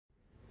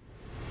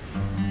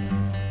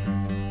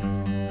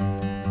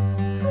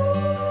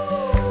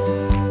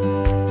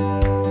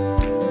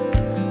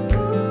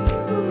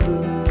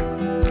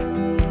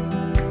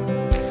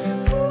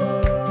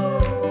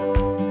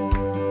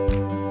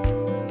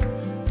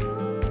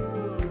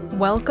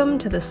Welcome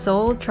to the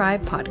Soul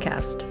Tribe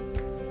Podcast.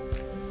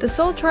 The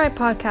Soul Tribe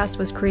Podcast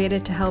was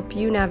created to help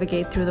you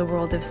navigate through the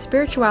world of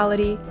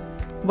spirituality,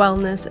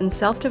 wellness, and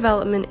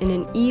self-development in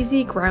an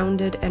easy,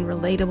 grounded, and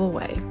relatable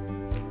way.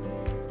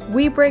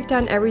 We break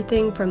down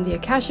everything from the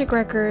Akashic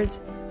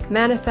Records,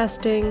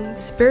 manifesting,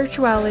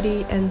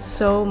 spirituality, and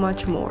so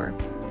much more.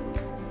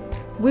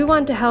 We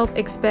want to help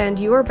expand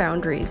your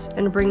boundaries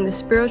and bring the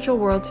spiritual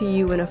world to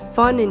you in a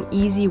fun and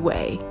easy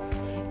way.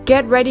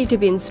 Get ready to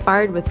be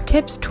inspired with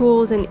tips,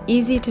 tools, and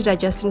easy to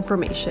digest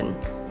information.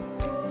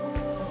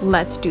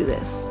 Let's do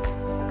this.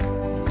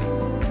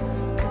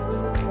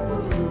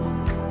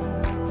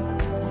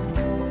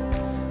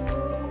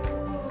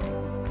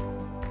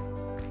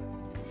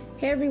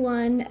 Hey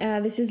everyone,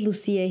 this is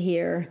Lucia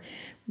here.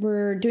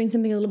 We're doing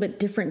something a little bit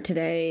different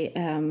today.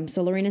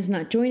 So Lorena's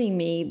not joining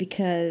me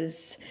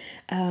because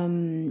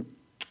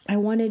I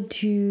wanted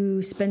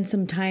to spend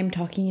some time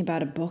talking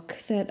about a book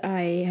that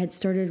I had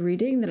started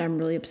reading that I'm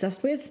really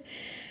obsessed with.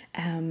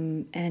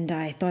 And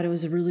I thought it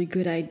was a really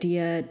good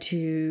idea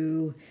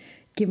to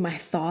give my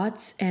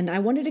thoughts. And I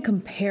wanted to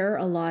compare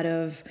a lot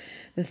of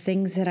the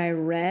things that I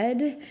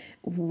read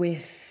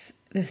with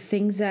the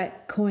things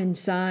that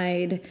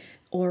coincide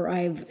or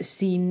I've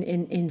seen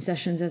in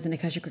sessions as an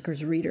Akashic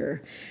Records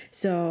reader.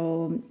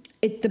 So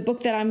the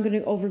book that I'm going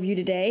to overview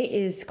today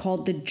is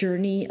called The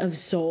Journey of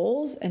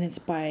Souls, and it's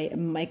by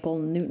Michael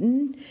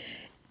Newton.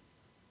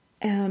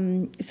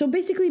 So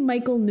basically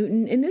Michael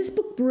Newton, in this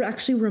book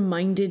actually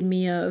reminded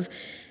me of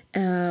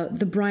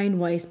the Brian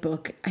Weiss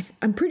book.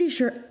 I'm pretty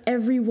sure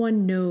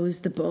everyone knows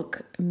the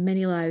book,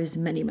 Many Lives,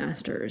 Many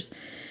Masters.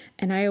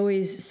 And I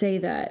always say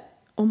that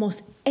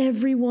almost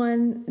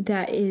everyone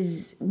that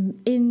is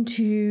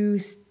into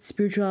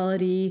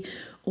spirituality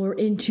or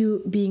into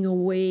being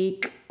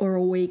awake or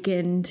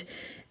awakened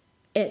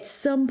at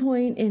some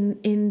point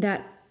in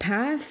that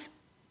path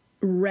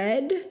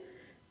read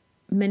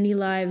Many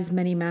Lives,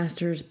 Many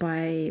Masters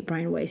by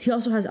Brian Weiss. He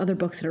also has other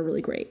books that are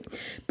really great,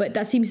 but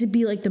that seems to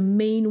be like the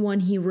main one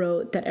he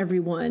wrote that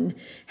everyone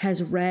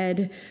has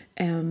read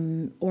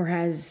or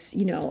has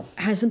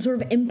some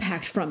sort of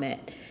impact from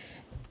it.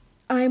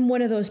 I'm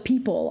one of those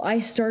people.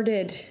 I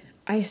started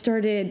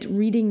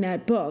reading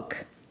that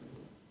book,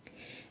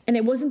 and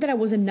it wasn't that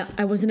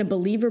I wasn't a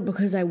believer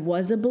because I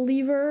was a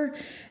believer.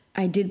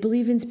 I did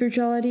believe in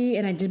spirituality,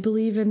 and I did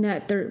believe in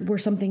that there were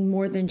something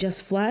more than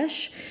just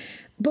flesh.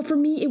 But for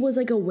me, it was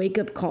like a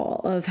wake-up call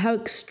of how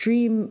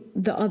extreme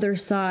the other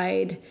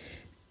side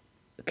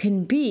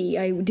can be.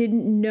 I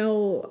didn't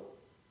know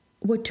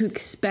what to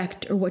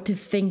expect or what to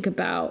think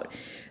about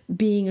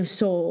being a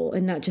soul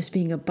and not just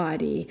being a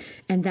body.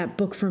 And that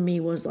book for me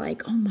was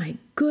like, oh my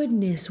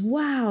goodness,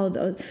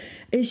 wow.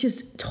 It's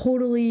just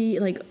totally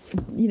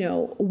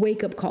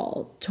wake up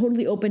call,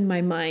 totally opened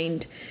my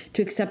mind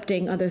to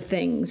accepting other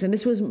things. And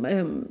this was,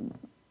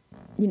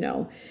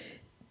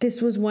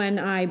 this was when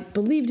I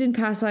believed in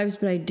past lives,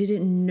 but I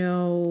didn't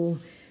know,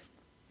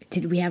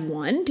 did we have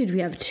one? Did we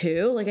have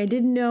two? I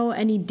didn't know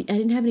I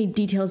didn't have any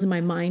details in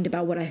my mind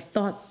about what I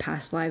thought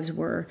past lives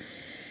were.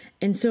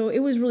 And so it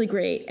was really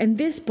great. And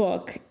this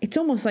book, it's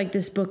almost like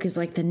this book is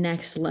like the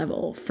next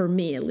level, for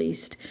me at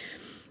least,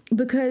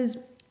 because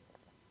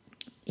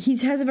he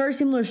has a very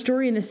similar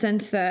story in the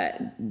sense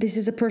that this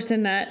is a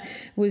person that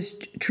was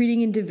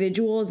treating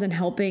individuals and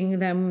helping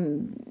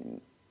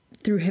them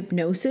through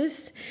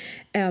hypnosis.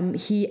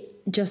 He,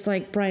 just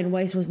like Brian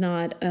Weiss, was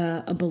not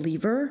a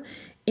believer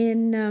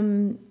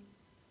in,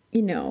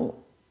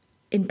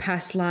 in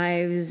past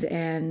lives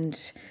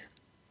and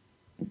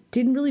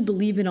didn't really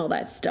believe in all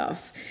that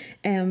stuff.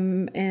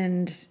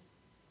 And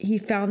he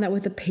found that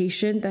with a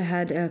patient that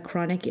had a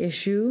chronic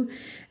issue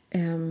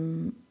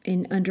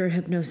under a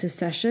hypnosis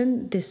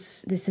session,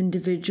 this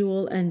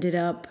individual ended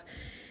up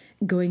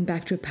going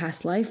back to a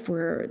past life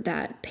where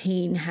that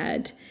pain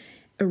had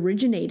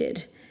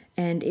originated.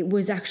 And it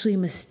was actually a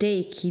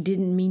mistake. He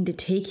didn't mean to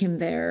take him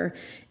there.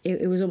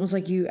 It was almost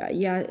like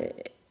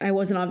I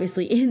wasn't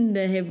obviously in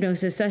the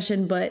hypnosis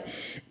session, but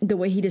the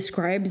way he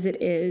describes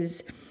it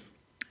is,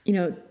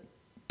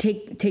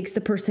 takes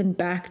the person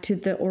back to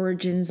the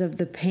origins of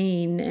the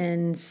pain,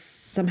 and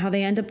somehow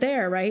they end up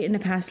there, right, in a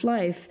past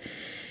life.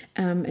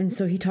 And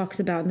so he talks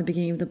about in the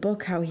beginning of the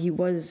book how he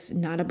was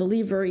not a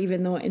believer,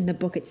 even though in the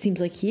book it seems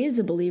like he is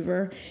a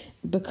believer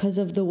because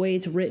of the way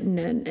it's written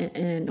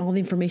and all the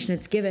information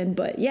it's given.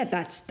 But yeah,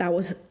 that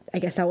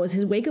was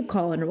his wake-up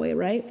call in a way,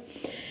 right?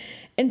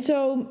 And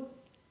so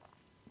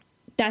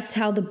that's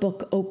how the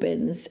book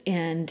opens,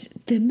 and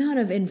the amount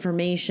of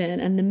information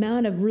and the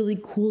amount of really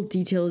cool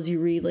details you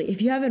read.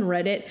 If you haven't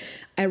read it,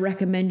 I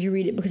recommend you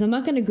read it, because I'm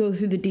not going to go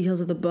through the details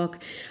of the book.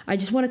 I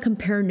just want to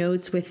compare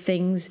notes with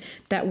things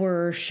that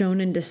were shown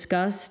and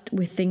discussed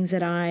with things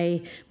that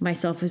I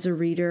myself as a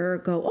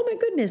reader go, oh my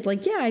goodness,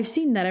 yeah, I've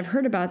seen that. I've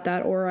heard about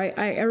that. Or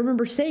I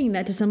remember saying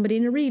that to somebody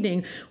in a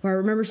reading, or I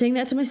remember saying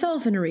that to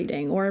myself in a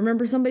reading, or I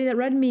remember somebody that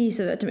read me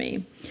said that to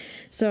me.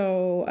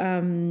 So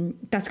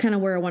that's kind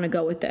of where I want to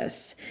go with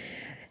this.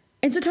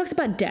 And so it talks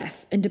about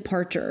death and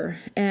departure.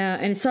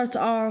 And it starts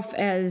off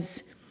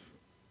as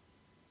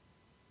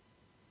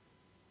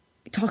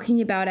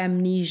talking about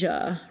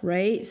amnesia,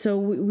 right? So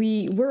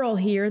we're all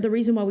here. The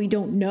reason why we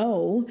don't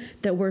know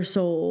that we're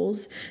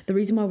souls, the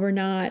reason why we're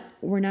not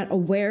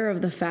aware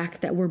of the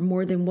fact that we're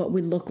more than what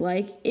we look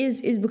like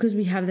is because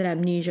we have that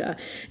amnesia.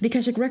 The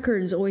Akashic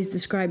Records always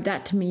describe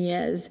that to me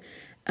as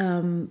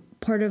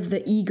part of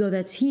the ego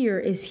that's here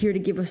is here to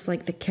give us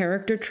like the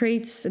character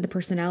traits, the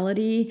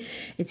personality.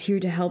 It's here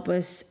to help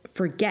us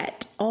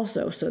forget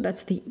also. So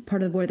that's the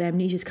part of where the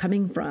amnesia is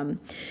coming from.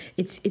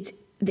 It's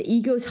the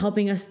ego is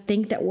helping us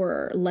think that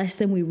we're less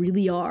than we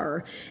really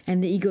are.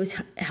 And the ego is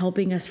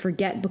helping us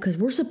forget because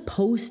we're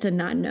supposed to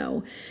not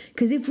know.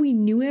 Because if we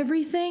knew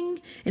everything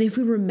and if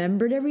we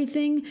remembered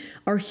everything,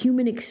 our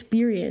human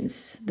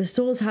experience, the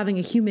soul is having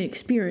a human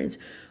experience,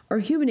 our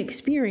human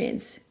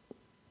experience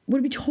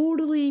would be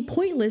totally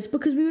pointless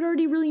because we would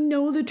already really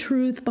know the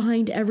truth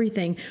behind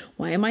everything.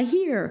 Why am I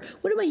here?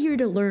 What am I here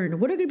to learn?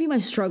 What are going to be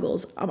my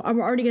struggles? I'm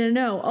already going to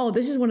know, oh,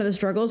 this is one of the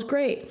struggles.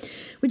 Great.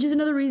 Which is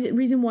another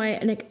reason why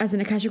as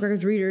an Akashic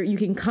Records reader, you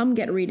can come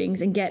get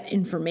readings and get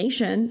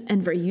information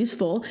and very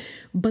useful,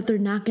 but they're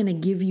not going to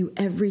give you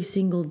every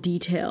single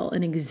detail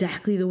and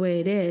exactly the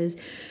way it is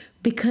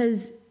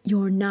because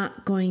you're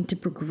not going to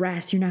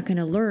progress. You're not going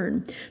to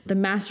learn. The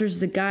masters,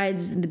 the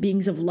guides, and the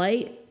beings of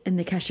light and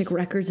the Akashic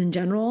Records in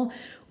general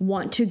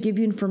want to give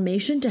you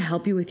information to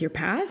help you with your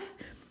path,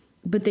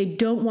 but they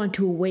don't want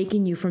to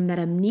awaken you from that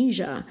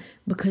amnesia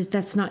because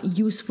that's not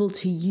useful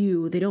to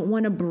you. They don't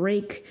want to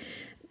break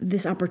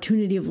this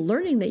opportunity of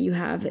learning that you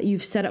have, that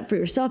you've set up for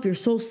yourself. Your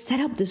soul set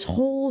up this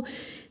whole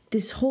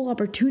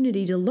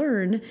opportunity to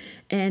learn,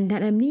 and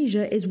that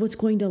amnesia is what's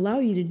going to allow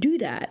you to do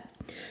that.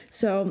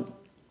 So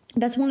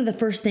that's one of the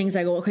first things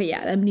I go, okay, yeah,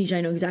 amnesia,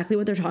 I know exactly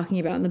what they're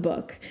talking about in the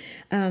book.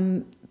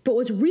 But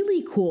what's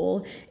really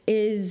cool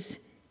is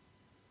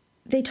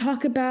they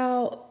talk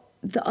about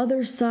the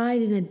other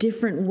side in a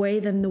different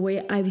way than the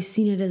way I've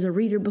seen it as a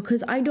reader,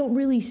 because I don't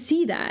really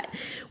see that.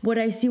 What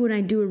I see when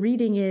I do a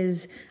reading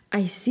is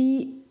I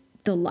see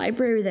the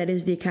library that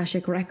is the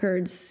Akashic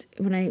Records.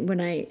 When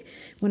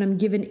I'm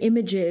given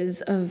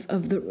images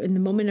in the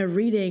moment of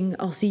reading,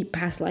 I'll see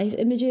past life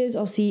images.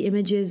 I'll see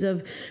images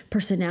of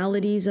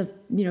personalities of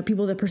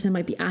people the person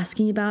might be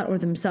asking about or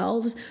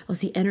themselves. I'll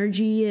see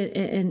energy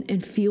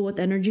and feel what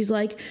the energy is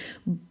like,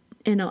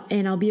 and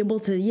I'll be able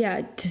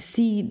to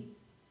see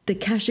the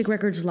Akashic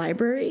Records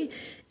library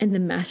and the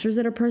masters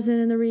that are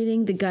present in the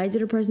reading, the guides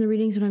that are present in the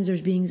reading. Sometimes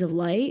there's beings of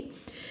light.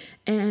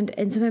 And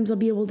sometimes I'll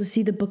be able to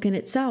see the book in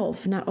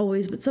itself. Not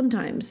always, but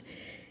sometimes.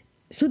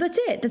 So that's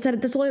it.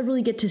 That's all I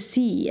really get to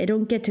see. I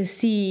don't get to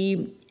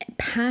see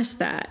past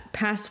that.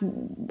 Past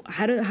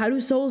how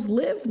do souls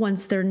live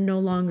once they're no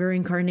longer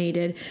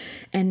incarnated,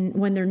 and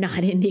when they're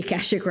not in the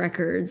Akashic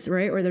Records,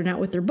 right? Or they're not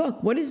with their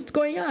book. What is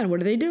going on? What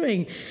are they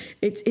doing?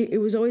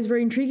 It was always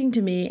very intriguing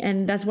to me,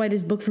 and that's why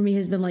this book for me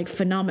has been like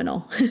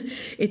phenomenal.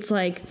 It's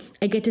like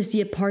I get to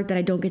see a part that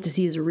I don't get to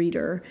see as a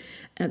reader.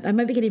 I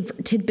might be getting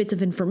tidbits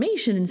of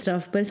information and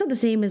stuff, but it's not the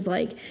same as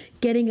like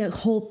getting a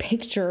whole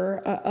picture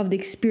of the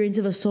experience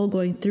of a soul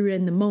going through it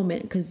in the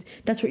moment, because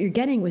that's what you're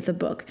getting with the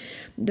book.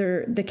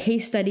 The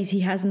case studies he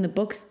has in the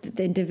books,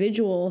 the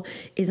individual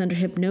is under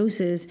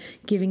hypnosis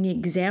giving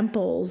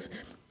examples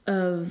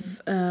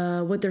of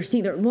what they're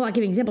seeing. They're not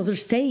giving examples, they're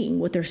saying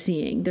what they're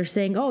seeing. They're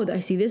saying, oh, I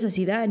see this, I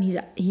see that, and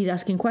he's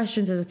asking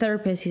questions as a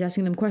therapist. He's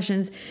asking them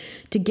questions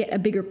to get a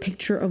bigger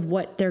picture of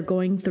what they're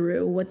going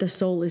through, what the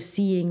soul is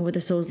seeing, what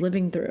the soul is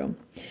living through.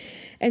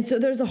 And so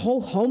there's a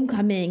whole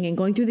homecoming and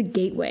going through the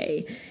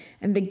gateway.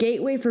 And the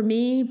gateway for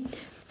me,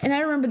 and I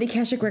remember the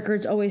Akashic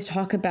Records always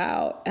talk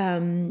about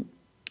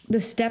the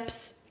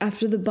steps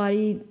after the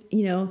body,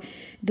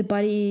 the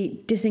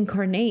body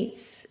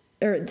disincarnates.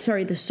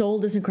 The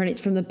soul disincarnates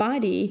from the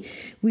body.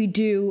 We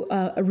do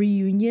a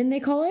reunion, they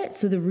call it.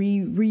 So the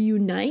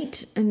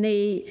reunite, and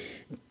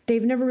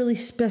they've never really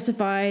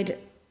specified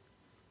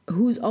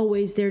who's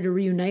always there to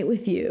reunite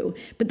with you,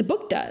 but the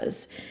book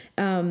does.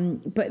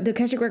 But the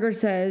Akashic Record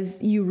says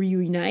you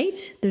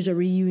reunite, there's a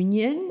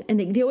reunion, and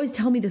they always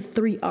tell me the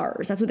 3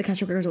 R's. That's what the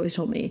Akashic Records always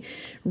told me.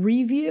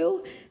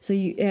 Review, so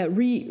you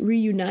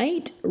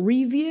reunite,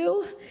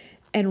 review,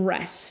 and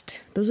rest.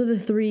 Those are the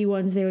 3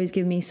 ones they always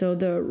give me. So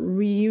the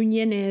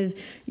reunion is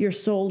your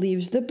soul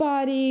leaves the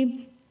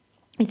body.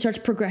 It starts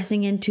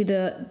progressing into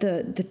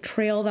the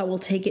trail that will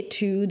take it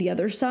to the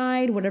other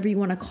side, whatever you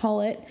want to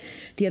call it,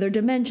 the other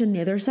dimension,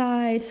 the other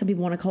side. Some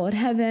people want to call it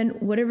heaven,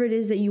 whatever it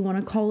is that you want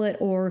to call it,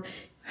 or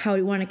how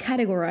you want to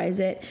categorize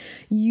it.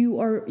 You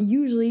are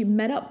usually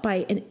met up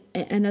by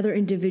another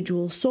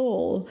individual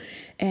soul,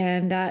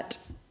 and that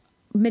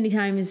many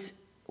times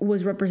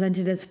was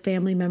represented as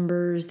family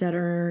members that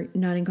are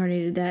not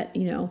incarnated,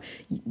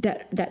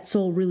 that that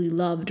soul really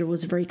loved or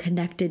was very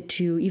connected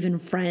to. Even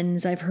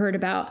friends. I've heard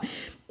about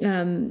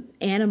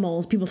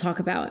animals. People talk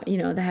about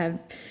that have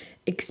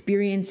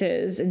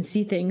experiences and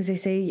see things. They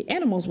say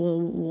animals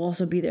will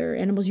also be there.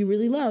 Animals you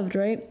really loved,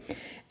 right?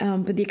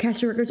 But the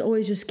Akashic Records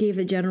always just gave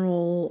the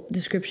general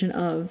description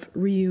of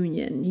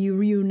reunion. You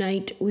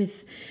reunite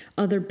with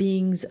other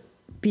beings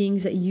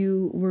that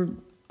you were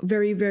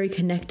very, very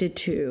connected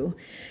to.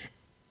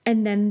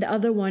 And then the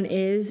other one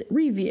is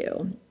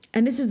review.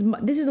 And this is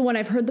the one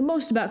I've heard the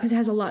most about because it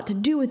has a lot to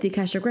do with the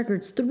Akashic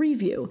Records, the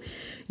review.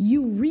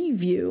 You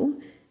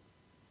review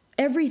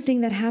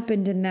everything that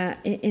happened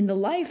in the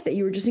life that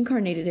you were just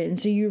incarnated in.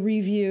 So you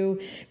review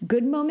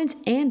good moments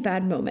and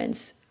bad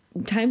moments.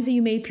 Times that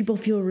you made people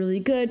feel really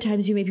good,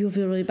 times you made people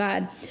feel really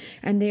bad.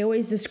 And they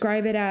always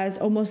describe it as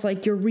almost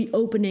like you're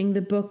reopening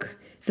the book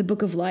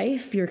of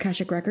life, your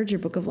Akashic Records, your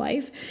book of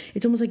life.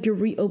 It's almost like you're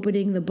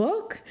reopening the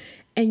book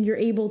and you're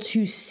able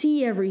to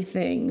see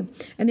everything.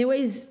 And they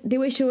always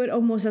show it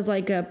almost as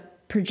like a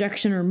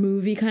projection or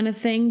movie kind of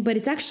thing, but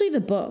it's actually the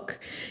book.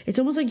 It's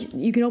almost like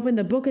you can open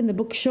the book and the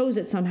book shows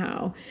it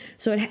somehow.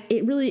 So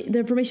it really, the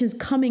information is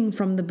coming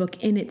from the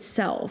book in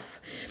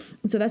itself.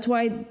 So that's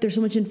why there's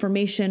so much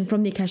information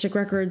from the Akashic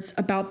Records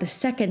about the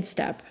second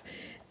step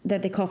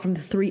that they call from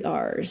the 3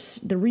 R's,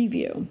 the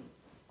review,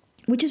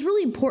 which is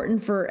really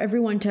important for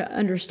everyone to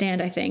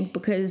understand, I think,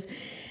 because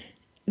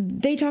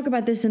they talk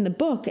about this in the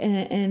book,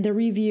 and the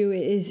review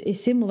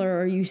is similar,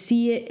 or you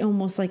see it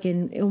almost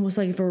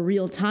like for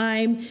real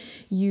time.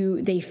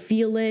 They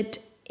feel it.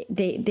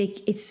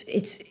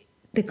 It's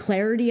the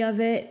clarity of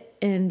it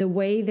and the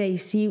way they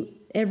see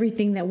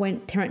everything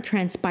that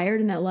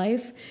transpired in that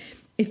life.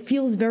 It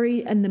feels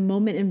very in the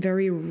moment and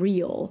very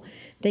real.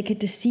 They get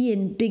to see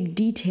in big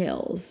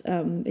details.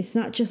 It's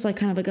not just like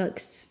kind of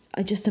like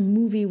just a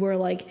movie where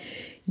like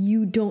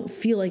you don't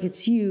feel like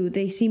it's you.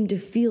 They seem to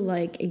feel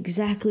like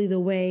exactly the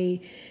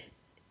way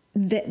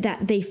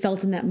that they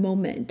felt in that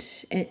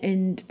moment,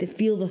 and they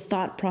feel the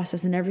thought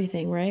process and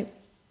everything, right?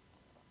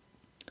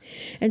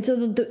 And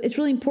so it's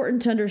really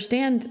important to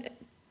understand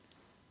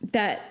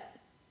that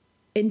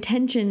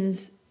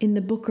intentions in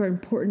the book are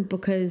important,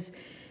 because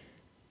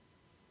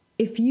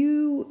if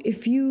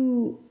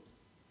you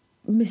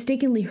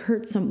mistakenly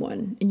hurt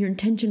someone and your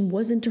intention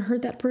wasn't to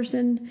hurt that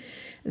person,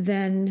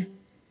 then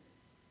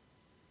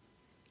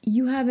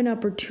you have an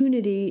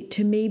opportunity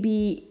to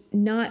maybe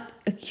not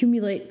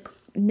accumulate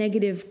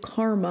negative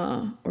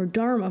karma or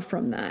dharma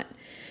from that,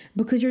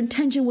 because your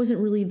intention wasn't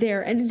really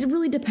there. And it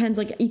really depends.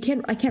 Like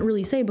I can't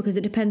really say, because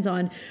it depends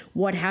on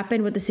what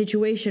happened, what the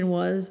situation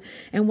was,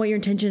 and what your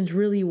intentions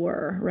really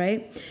were,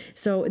 right?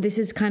 So this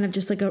is kind of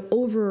just like an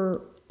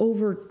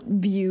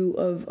overview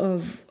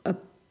of a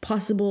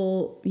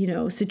possible,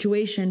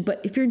 situation.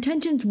 But if your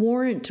intentions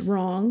weren't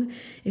wrong,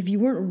 if you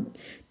weren't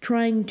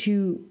trying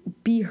to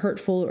be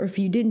hurtful, or if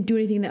you didn't do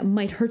anything that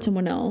might hurt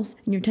someone else,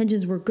 and your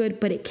intentions were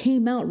good, but it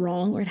came out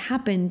wrong, or it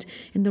happened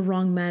in the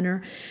wrong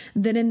manner,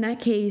 then in that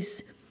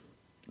case,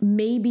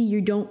 maybe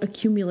you don't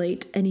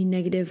accumulate any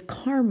negative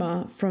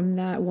karma from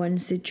that one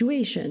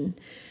situation.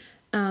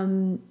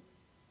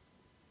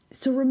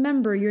 So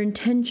remember, your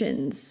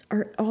intentions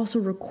are also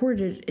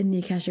recorded in the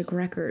Akashic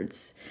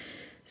Records.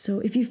 So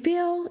if you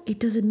fail, it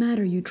doesn't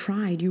matter. You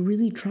tried. You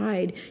really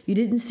tried. You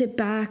didn't sit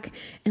back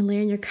and lay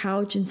on your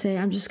couch and say,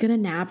 I'm just going to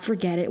nap,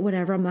 forget it,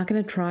 whatever, I'm not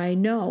going to try.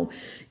 No,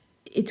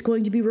 it's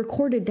going to be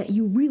recorded that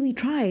you really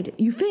tried.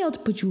 You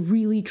failed, but you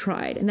really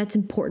tried. And that's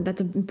important.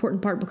 That's an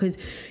important part, because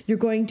you're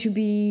going to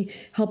be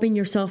helping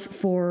yourself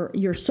for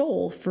your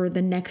soul for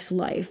the next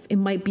life. It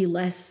might be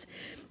less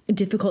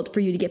difficult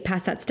for you to get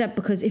past that step,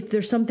 because if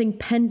there's something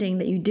pending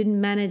that you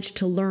didn't manage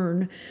to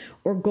learn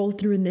or go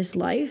through in this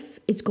life,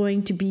 it's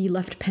going to be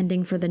left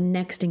pending for the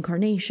next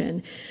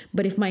incarnation.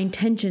 But if my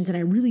intentions, and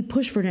I really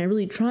pushed for it and I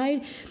really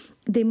tried,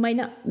 they might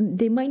not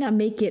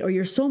make it, or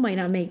your soul might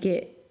not make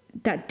it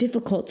that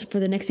difficult for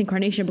the next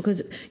incarnation,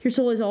 because your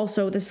soul is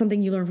also, this is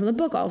something you learn from the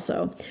book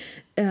also,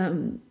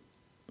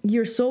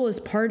 your soul is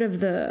part of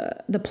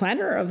the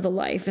planner of the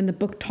life. And the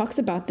book talks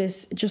about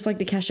this, just like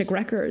the Akashic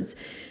Records.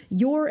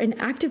 You're an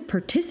active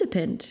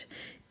participant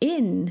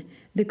in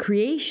the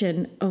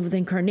creation of the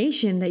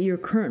incarnation that you're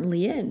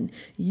currently in.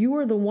 You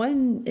are the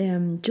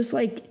one, just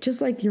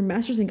like your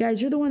masters and guides,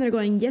 you're the one that are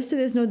going, yes to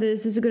this, no to this,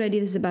 this is a good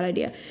idea, this is a bad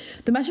idea.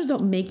 The masters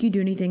don't make you do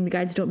anything. The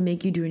guides don't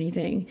make you do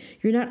anything.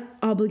 You're not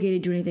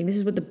obligated to do anything. This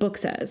is what the book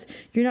says.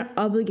 You're not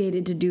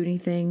obligated to do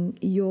anything.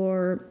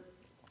 You're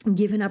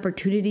given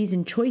opportunities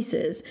and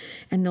choices,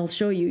 and they'll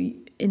show you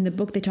in the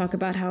book. They talk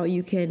about how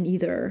you can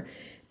either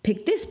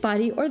pick this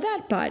body or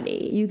that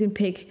body. You can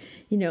pick,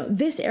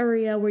 this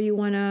area where you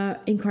want to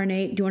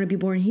incarnate. Do you want to be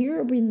born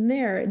here or born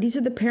there? These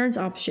are the parents'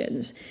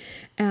 options.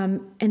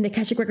 And the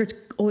Akashic Records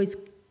always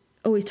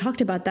talked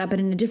about that, but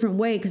in a different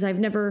way, because I've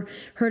never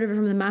heard of it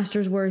from the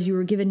masters, whereas you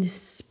were given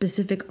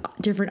specific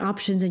different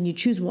options and you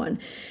choose one.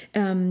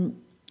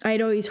 I'd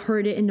always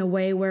heard it in a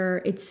way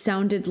where it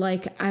sounded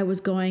like I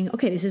was going,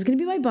 okay, this is going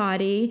to be my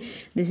body.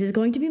 This is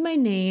going to be my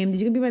name.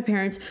 These are going to be my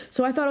parents.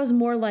 So I thought it was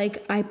more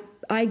like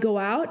I go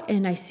out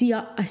and I see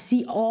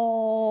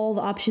all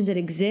the options that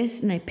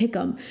exist and I pick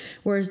them.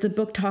 Whereas the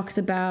book talks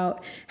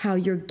about how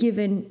you're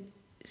given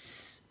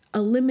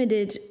a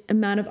limited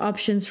amount of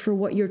options for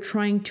what you're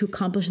trying to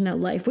accomplish in that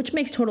life, which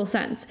makes total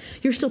sense.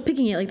 You're still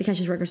picking it, like the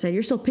Akashic Record said.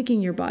 You're still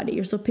picking your body.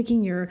 You're still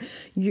picking your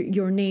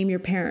name, your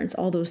parents,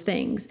 all those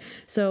things.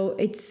 So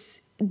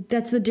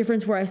that's the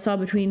difference where I saw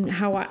between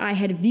how I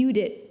had viewed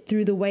it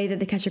through the way that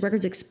the Akashic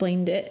Records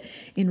explained it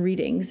in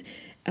readings,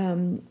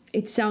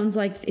 It sounds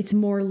like it's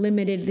more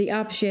limited, the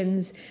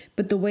options,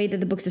 but the way that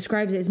the book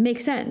describes it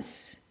makes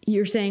sense.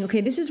 You're saying,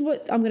 okay, this is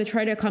what I'm going to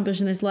try to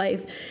accomplish in this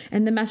life.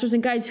 And the masters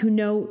and guides who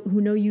know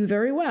you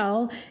very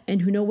well and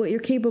who know what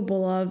you're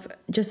capable of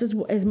just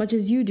as much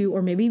as you do,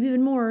 or maybe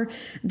even more,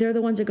 they're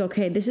the ones that go,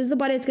 okay, this is the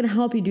body that's going to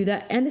help you do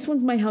that. And this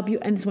one might help you.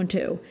 And this one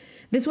too.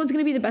 This one's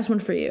going to be the best one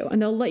for you. And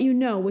they'll let you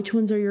know which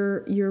ones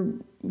are your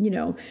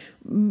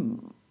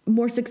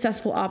more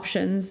successful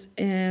options.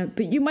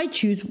 But you might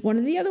choose one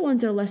of the other ones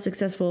that are less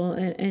successful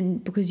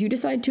and because you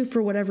decide to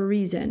for whatever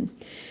reason.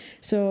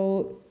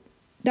 So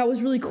that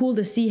was really cool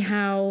to see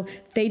how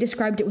they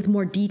described it with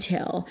more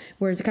detail,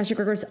 whereas Akashic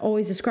Records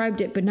always described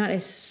it, but not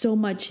as so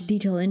much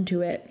detail into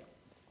it.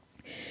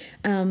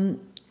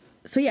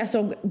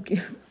 So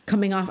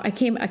coming off, I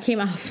came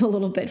off a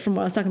little bit from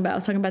what I was talking about. I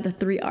was talking about the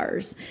 3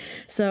 R's.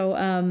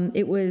 So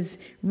it was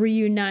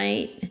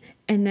reunite,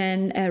 and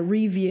then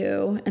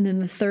review, and then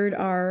the 3rd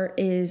R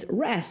is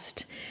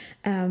rest.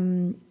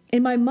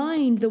 In my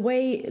mind,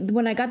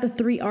 when I got the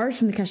 3 R's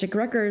from the Akashic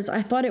Records,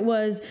 I thought it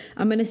was,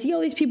 I'm going to see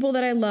all these people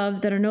that I love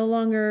that are no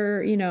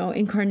longer,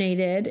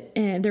 incarnated,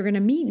 and they're going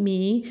to meet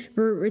me.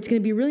 It's going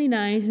to be really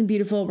nice and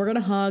beautiful. We're going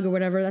to hug or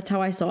whatever. That's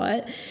how I saw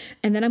it.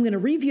 And then I'm going to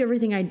review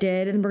everything I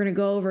did, and we're going to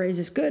go over, is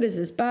this good? Is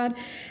this bad?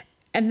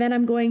 And then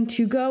I'm going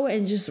to go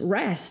and just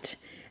rest.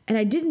 And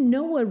I didn't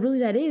know what really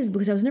that is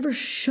because I was never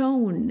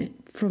shown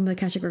from the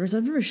Akashic Records.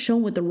 I've never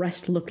shown what the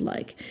rest looked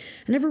like.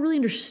 I never really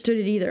understood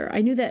it either.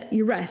 I knew that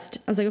you rest.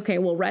 I was like, okay,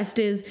 well, rest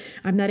is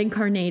I'm not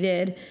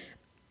incarnated.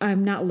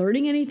 I'm not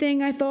learning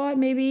anything, I thought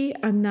maybe.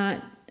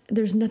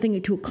 There's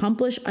nothing to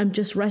accomplish. I'm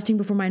just resting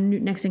before my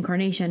next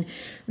incarnation.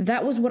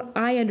 That was what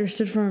I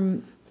understood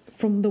from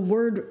the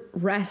word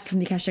rest from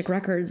the Akashic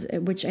Records,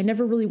 which I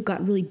never really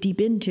got really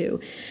deep into.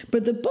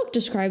 But the book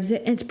describes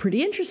it, and it's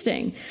pretty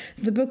interesting.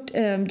 The book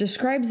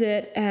describes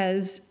it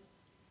as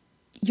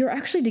you're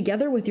actually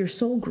together with your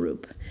soul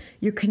group.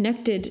 You're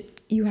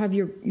connected. You have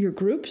your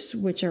groups,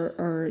 which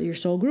are your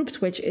soul groups,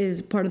 which is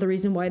part of the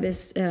reason why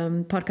this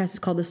podcast is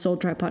called the Soul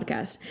Tribe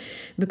Podcast,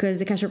 because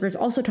the Akashic Records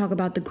also talk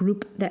about the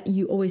group that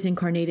you always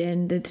incarnate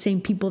in, the same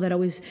people that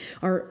always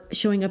are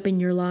showing up in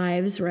your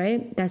lives,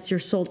 right? That's your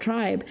soul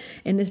tribe.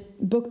 In this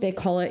book, they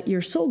call it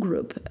your soul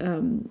group.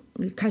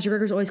 Akashic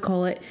Records always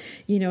call it,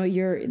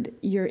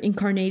 your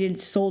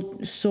incarnated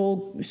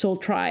soul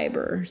tribe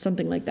or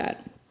something like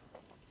that.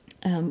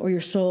 Or your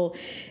soul,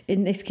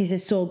 in this case,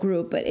 it's soul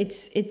group, but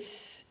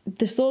it's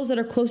the souls that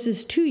are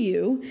closest to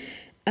you,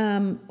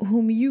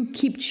 whom you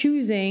keep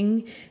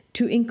choosing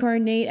to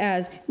incarnate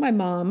as my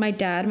mom, my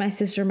dad, my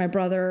sister, my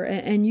brother,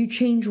 and you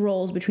change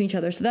roles between each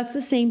other. So that's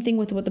the same thing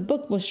with what the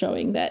book was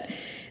showing, that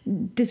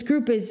this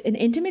group is an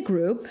intimate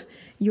group.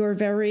 You're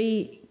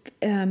very,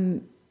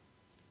 you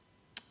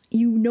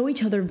know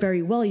each other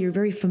very well. You're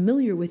very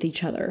familiar with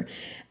each other.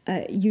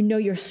 You know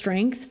your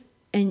strengths.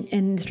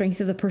 And the strength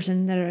of the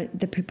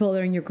people that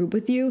are in your group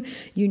with you.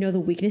 You know the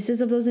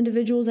weaknesses of those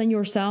individuals and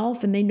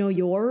yourself, and they know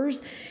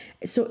yours.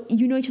 So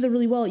you know each other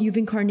really well. You've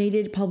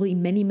incarnated probably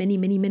many, many,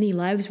 many, many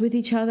lives with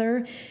each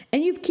other,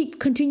 and you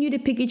continue to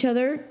pick each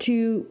other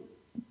to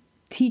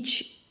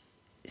teach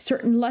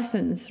certain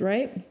lessons,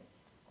 right?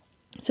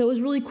 So it was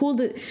really cool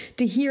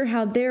to hear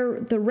how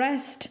the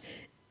rest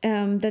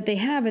that they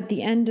have at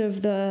the end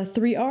of the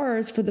 3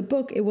 R's for the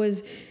book. It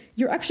was,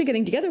 you're actually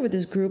getting together with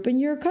this group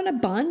and you're kind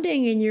of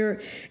bonding,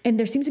 and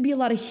there seems to be a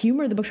lot of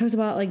humor. The book talks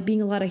about like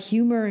being a lot of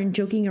humor and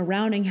joking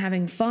around and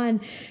having fun,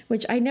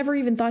 which I never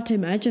even thought to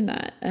imagine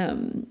that.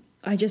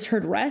 I just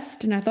heard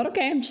rest and I thought,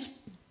 okay,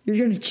 you're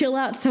going to chill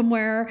out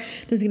somewhere.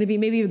 There's going to be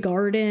maybe a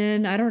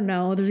garden. I don't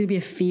know. There's going to be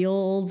a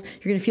field.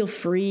 You're going to feel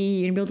free.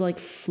 You're going to be able to like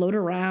float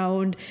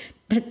around.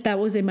 That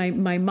was in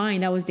my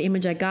mind. That was the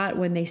image I got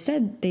when they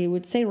said they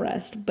would say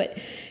rest. But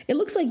it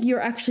looks like you're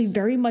actually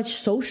very much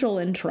social,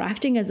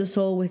 interacting as a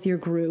soul with your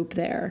group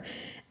there.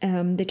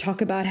 They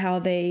talk about how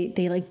they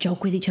like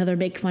joke with each other,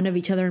 make fun of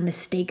each other,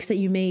 mistakes that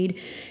you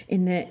made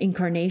in the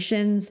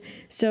incarnations.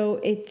 So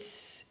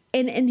it's,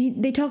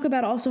 they talk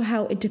about also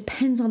how it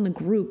depends on the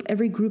group.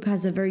 Every group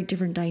has a very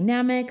different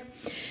dynamic.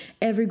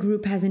 Every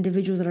group has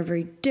individuals that are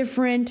very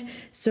different.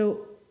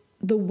 So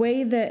the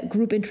way that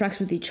group interacts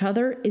with each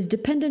other is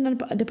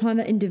dependent upon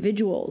the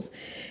individuals.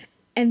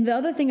 And the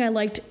other thing I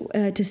liked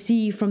to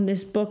see from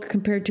this book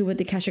compared to what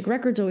the Akashic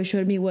Records always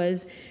showed me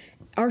was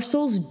our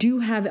souls do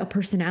have a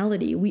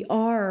personality. We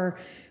are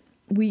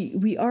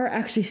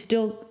actually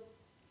still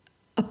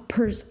a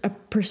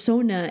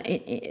persona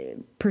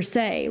per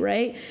se,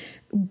 right?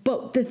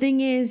 But the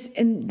thing is,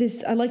 and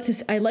this, I liked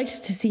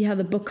to see how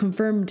the book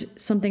confirmed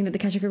something that the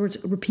Akashic Records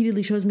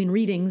repeatedly shows me in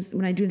readings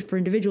when I do it for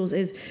individuals,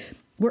 is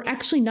we're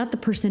actually not the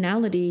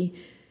personality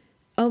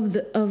of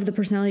the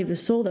personality of the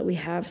soul that we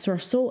have. So our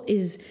soul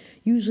is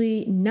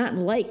usually not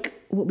like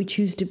what we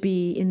choose to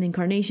be in the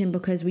incarnation,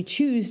 because we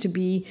choose to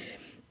be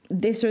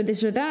this or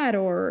this or that,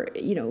 or,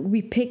 you know,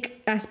 we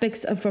pick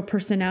aspects of a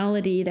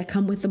personality that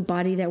come with the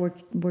body that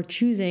we're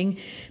choosing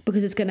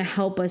because it's going to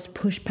help us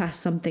push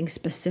past something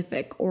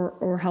specific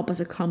or help us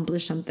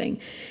accomplish something.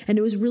 And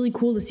it was really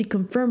cool to see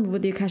confirmed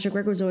what the Akashic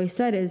Records always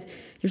said is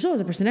your soul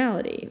has a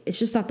personality. It's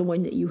just not the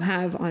one that you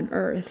have on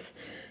earth.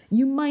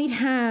 You might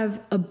have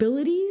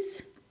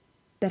abilities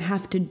that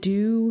have to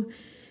do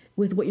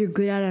with what you're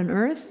good at on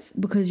earth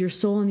because your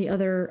soul on the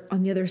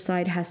other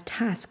side has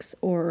tasks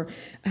or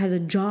has a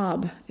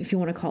job, if you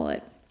want to call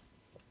it.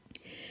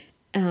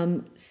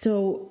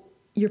 So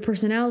your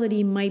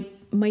personality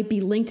might be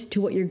linked to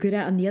what you're good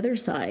at on the other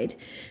side,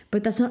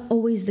 but that's not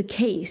always the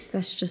case.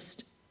 That's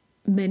just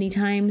many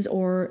times,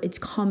 or it's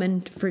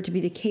common for it to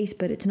be the case,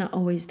 but it's not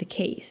always the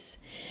case.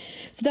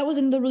 So that was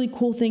another really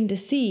cool thing to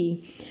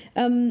see.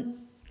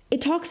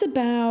 It talks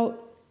about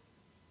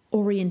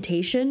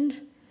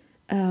orientation.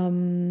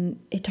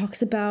 It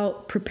talks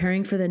about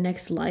preparing for the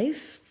next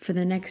life, for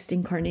the next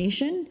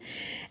incarnation.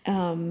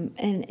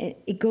 And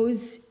it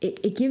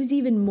gives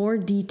even more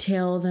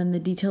detail than the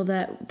detail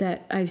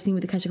that I've seen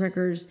with the Akashic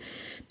Records,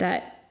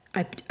 that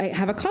I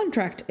have a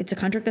contract. It's a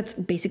contract that's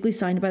basically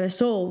signed by the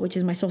soul, which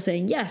is my soul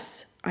saying,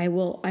 yes, I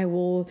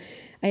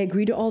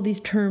agree to all these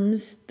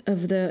terms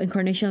of the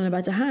incarnation I'm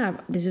about to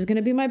have. This is going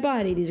to be my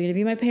body. These are going to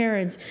be my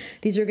parents.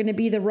 These are going to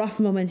be the rough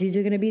moments. These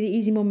are going to be the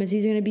easy moments.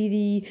 These are going to be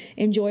the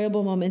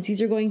enjoyable moments.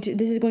 This is going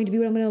to be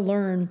what I'm going to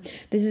learn.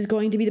 This is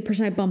going to be the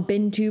person I bump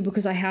into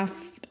because I have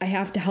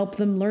to help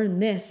them learn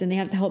this and they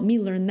have to help me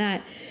learn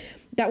that.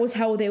 That was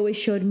how they always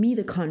showed me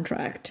the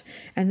contract,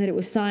 and that it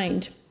was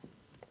signed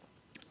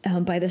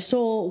by the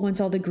soul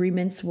once all the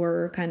agreements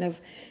were kind of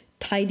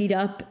tidied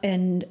up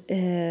and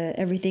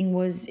everything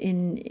was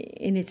in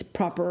its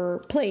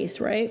proper place,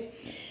 right?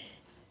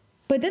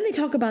 But then they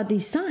talk about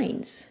these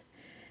signs,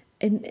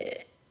 and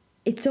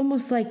it's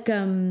almost like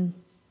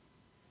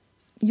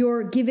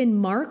you're given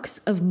marks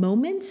of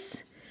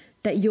moments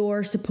that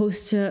you're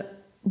supposed to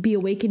be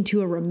awakened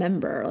to or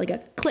remember, like a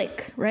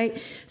click,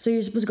 right? So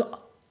you're supposed to go,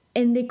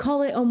 and they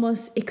call it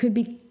almost, it could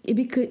be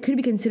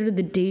considered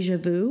the deja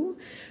vu.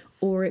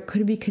 Or it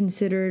could be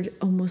considered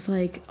almost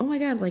like, oh my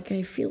God, like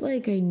I feel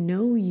like I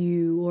know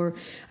you, or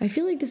I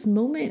feel like this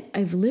moment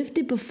I've lived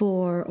it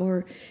before,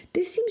 or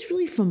this seems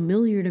really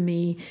familiar to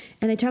me.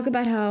 And they talk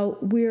about how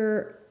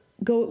we're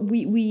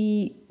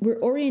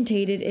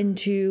orientated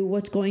into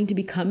what's going to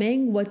be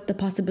coming, what the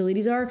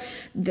possibilities are,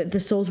 the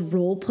soul's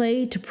role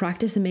play to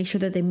practice and make sure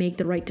that they make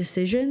the right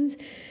decisions.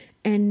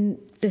 And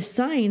the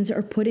signs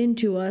are put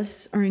into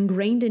us, are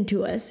ingrained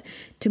into us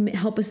to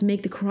help us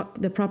make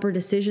the proper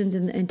decisions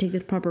and take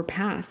the proper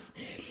path.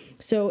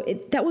 So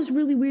that was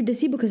really weird to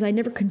see because I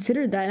never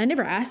considered that. And I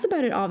never asked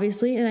about it,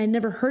 obviously, and I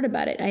never heard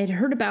about it. I had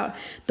heard about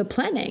the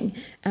planning,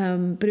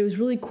 but it was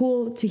really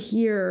cool to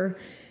hear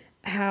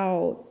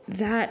how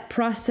that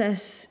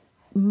process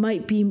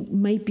might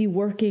be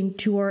working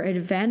to our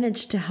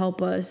advantage to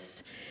help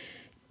us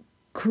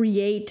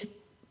create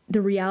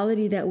the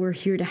reality that we're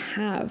here to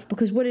have,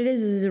 because what it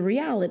is a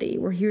reality.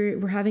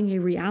 We're having a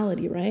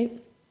reality, right?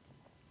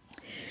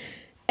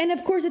 And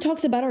of course it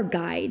talks about our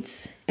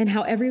guides and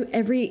how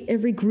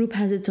every group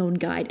has its own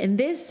guide. And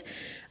this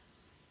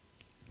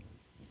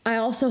I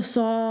also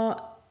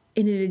saw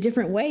in a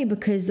different way,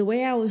 because the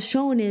way I was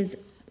shown is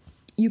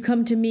you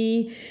come to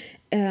me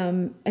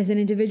as an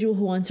individual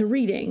who wants a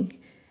reading.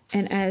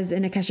 And as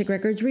an Akashic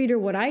Records reader,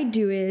 what I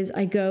do is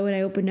I go and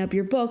I open up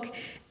your book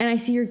and I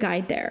see your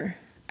guide there.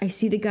 I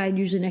see the guide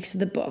usually next to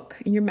the book,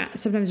 and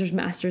sometimes there's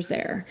masters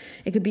there.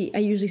 It could be, I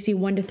usually see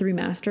 1 to 3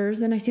 masters,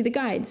 then I see the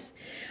guides.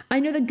 I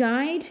know the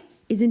guide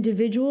is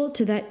individual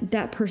to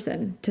that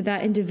person, to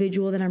that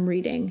individual that I'm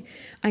reading.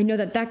 I know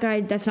that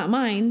guide, that's not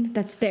mine,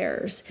 that's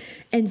theirs.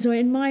 And so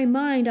in my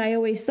mind, I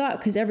always thought,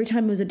 because every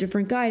time it was a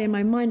different guide, in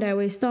my mind, I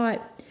always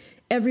thought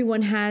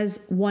everyone has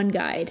one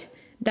guide.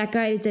 That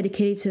guide is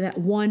dedicated to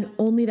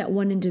only that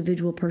one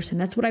individual person.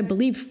 That's what I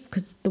believed,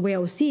 because the way I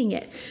was seeing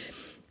it.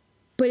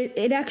 But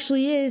it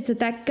actually is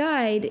that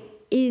guide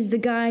is the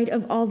guide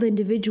of all the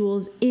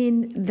individuals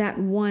in that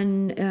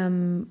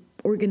one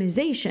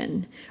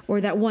organization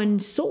or that one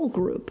soul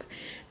group.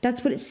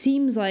 That's what it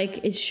seems like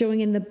it's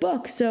showing in the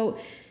book. So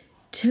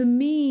to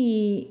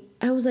me,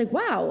 I was like,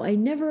 wow, I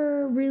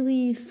never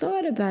really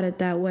thought about it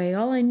that way.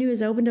 All I knew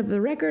is I opened up the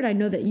record. I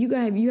know that you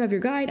have your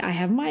guide. I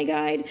have my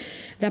guide.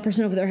 That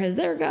person over there has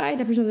their guide.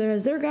 That person over there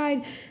has their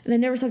guide. And I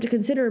never stopped to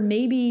consider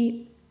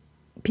maybe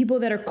people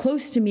that are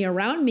close to me,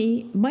 around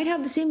me, might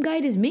have the same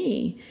guide as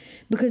me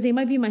because they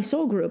might be my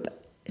soul group.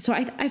 So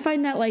I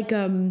find that like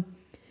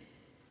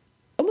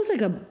almost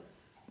like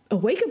a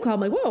wake-up call.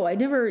 I'm like, whoa,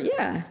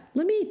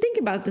 let me think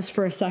about this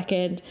for a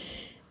second.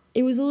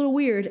 It was a little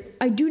weird.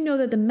 I do know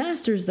that the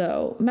masters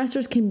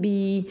can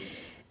be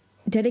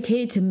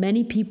dedicated to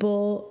many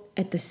people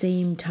at the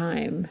same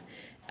time.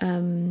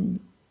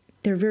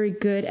 They're very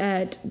good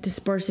at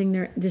dispersing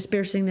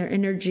their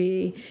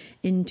energy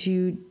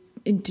into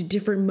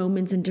different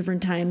moments and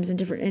different times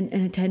and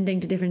attending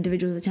to different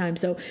individuals at a time.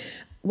 So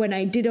when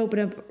I did open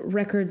up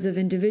records of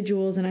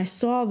individuals and I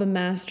saw the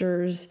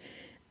masters,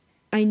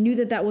 I knew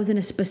that that wasn't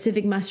a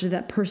specific master,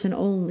 that person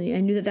only. I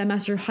knew that that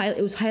master,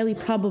 it was highly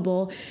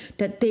probable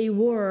that they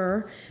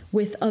were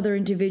with other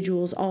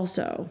individuals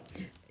also.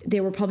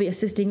 They were probably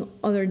assisting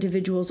other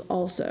individuals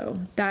also.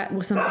 That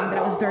was something that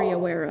I was very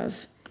aware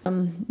of.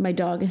 My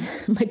dog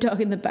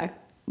in the back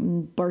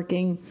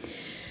barking.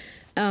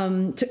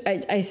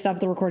 I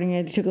stopped the recording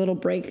and I took a little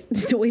break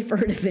to wait for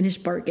her to finish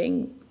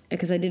barking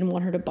because I didn't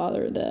want her to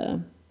bother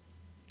the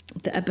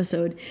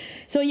episode.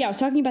 So yeah, I was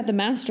talking about the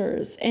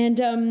masters, and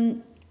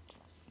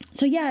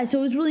so it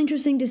was really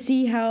interesting to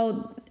see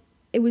how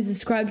it was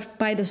described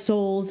by the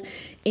souls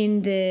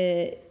in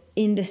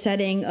the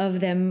setting of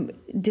them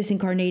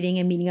disincarnating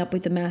and meeting up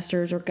with the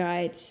masters or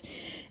guides.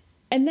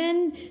 And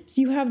then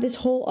you have this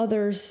whole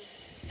other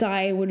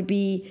side would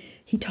be,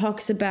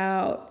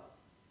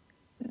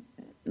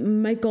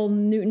 Michael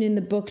Newton in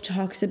the book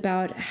talks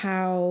about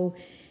how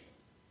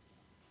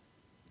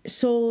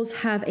souls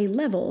have a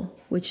level,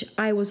 which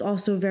I was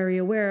also very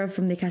aware of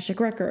from the Akashic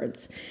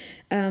Records.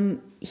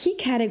 He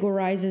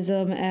categorizes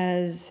them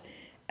as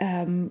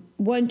 1,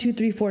 2,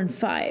 3, 4, and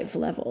 5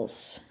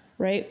 levels,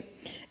 right?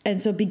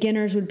 And so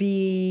beginners would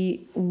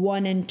be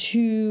 1 and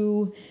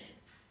 2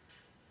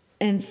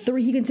 and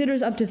 3. He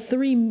considers up to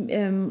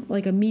 3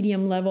 like a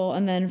medium level,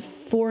 and then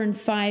 4 and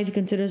 5 he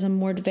considers them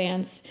more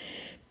advanced.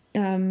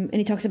 And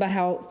he talks about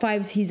how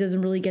 5s he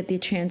doesn't really get the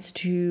chance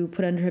to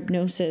put under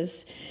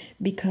hypnosis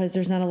because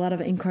there's not a lot of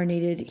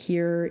incarnated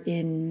here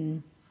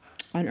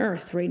on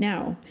Earth right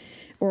now,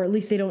 or at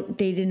least they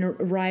didn't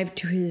arrive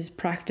to his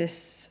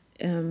practice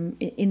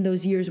in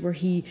those years where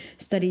he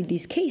studied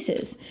these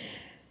cases.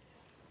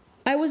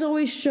 I was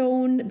always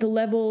shown the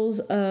levels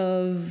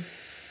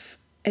of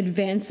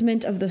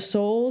advancement of the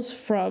souls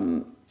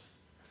from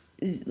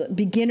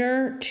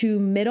beginner to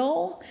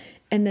middle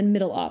and then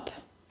middle up.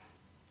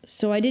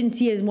 So I didn't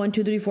see it as 1,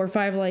 2, 3, 4,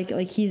 5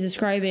 like he's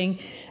describing.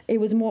 It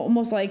was more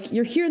almost like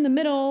you're here in the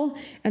middle,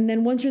 and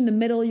then once you're in the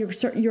middle, you're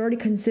already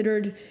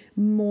considered a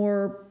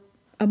more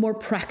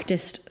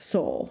practiced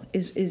soul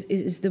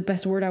is the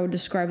best word I would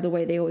describe the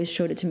way they always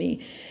showed it to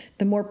me.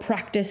 The more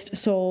practiced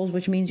souls,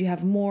 which means you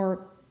have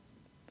more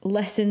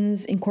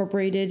lessons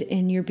incorporated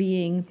in your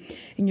being,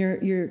 in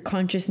your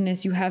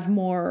consciousness. You have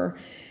more.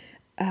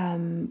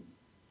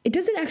 It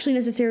doesn't actually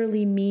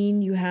necessarily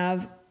mean you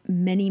have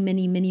many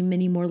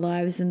more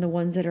lives than the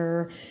ones that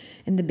are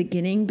in the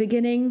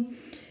beginning.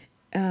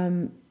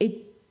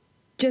 It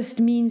just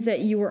means that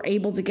you were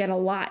able to get a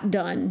lot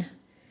done.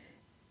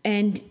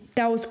 And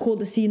that was cool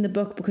to see in the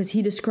book because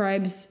he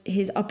describes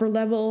his upper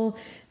level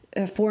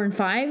 4 and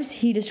 5s.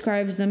 He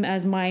describes them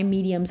as my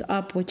mediums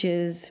up, which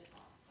is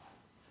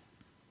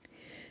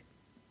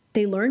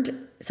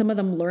some of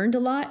them learned a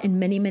lot in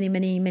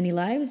many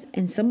lives,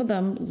 and some of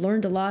them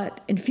learned a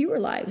lot in fewer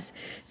lives.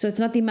 So it's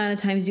not the amount of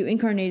times you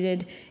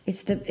incarnated,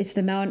 it's the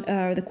amount,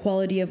 the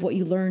quality of what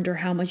you learned or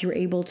how much you were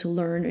able to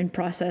learn and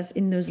process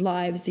in those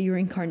lives that you're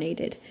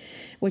incarnated,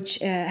 which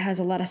has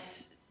a lot of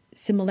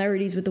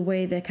similarities with the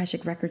way the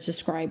Akashic Records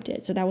described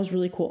it. So that was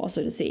really cool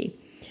also to see.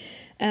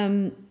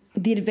 The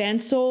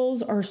advanced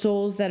souls are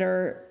souls that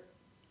are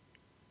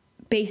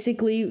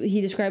basically, he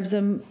describes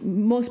them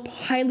most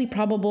highly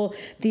probable.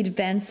 The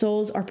advanced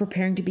souls are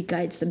preparing to be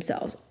guides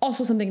themselves.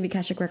 Also something the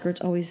Akashic Records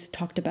always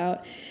talked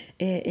about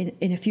in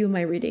a few of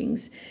my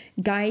readings.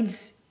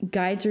 Guides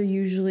are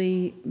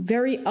usually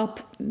very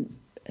up.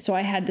 So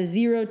I had the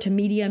 0 to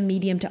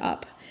medium to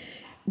up.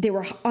 They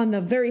were on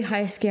the very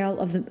high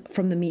scale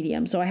from the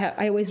medium. So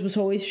I was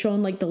always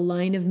shown like the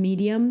line of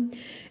medium,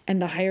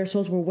 and the higher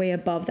souls were way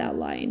above that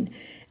line.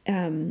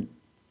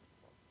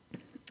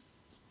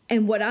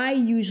 And what I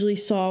usually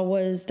saw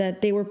was that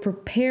they were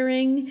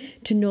preparing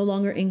to no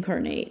longer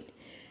incarnate,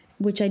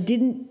 which I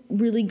didn't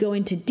really go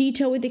into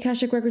detail with the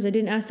Akashic Records. I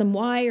didn't ask them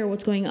why or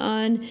what's going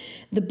on.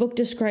 The book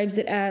describes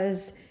it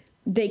as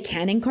they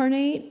can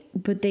incarnate,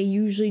 but they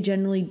usually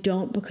generally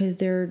don't because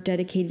they're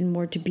dedicated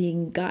more to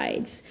being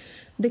guides.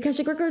 The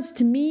Akashic Records,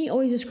 to me,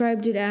 always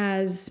described it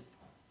as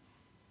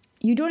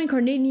you don't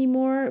incarnate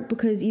anymore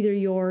because either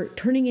you're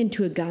turning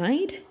into a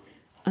guide,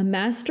 a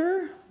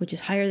master, which is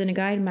higher than a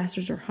guide.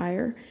 Masters are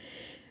higher.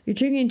 You're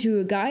turning into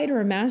a guide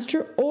or a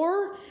master,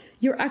 or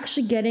you're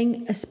actually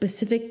getting a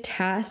specific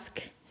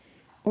task,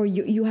 or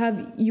you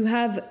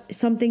have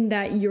something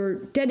that you're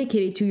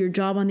dedicated to, your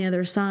job on the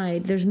other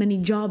side. There's many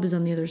jobs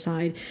on the other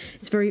side.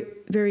 It's very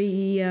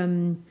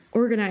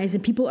organized,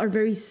 and people are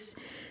very.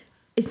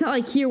 It's not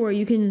like here where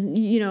you can,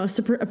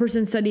 a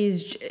person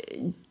studies,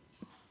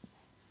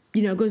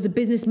 goes to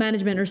business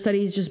management or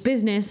studies just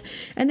business,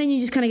 and then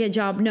you just kind of get a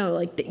job. No,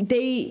 like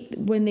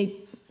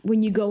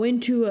when you go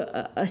into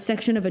a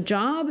section of a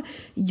job,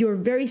 you're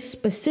very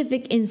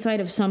specific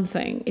inside of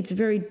something. It's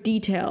very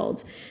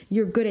detailed.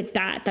 You're good at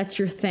that. That's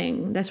your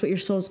thing. That's what your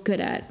soul's good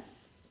at.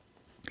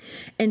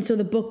 And so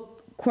the book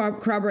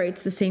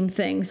corroborates the same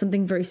thing.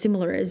 Something very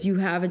similar is you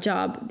have a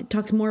job. It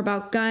talks more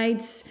about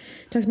guides,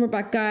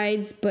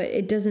 but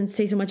it doesn't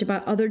say so much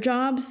about other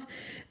jobs.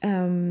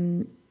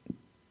 Because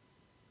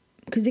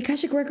the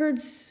Akashic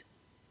Records,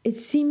 it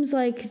seems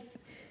like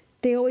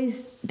they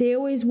always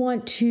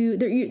want to,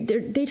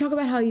 they talk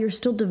about how you're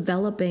still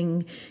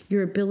developing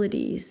your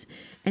abilities.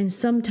 And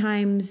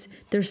sometimes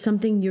there's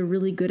something you're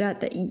really good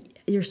at that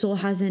your soul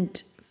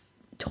hasn't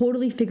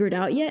totally figured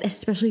out yet,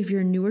 especially if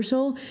you're a newer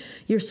soul.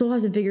 Your soul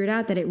hasn't figured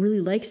out that it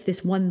really likes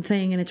this one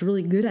thing and it's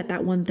really good at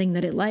that one thing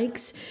that it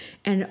likes.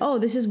 And, oh,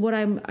 this is what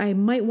I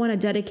might want to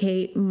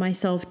dedicate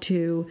myself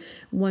to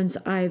once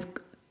I've,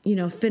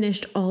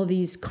 finished all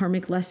these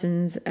karmic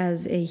lessons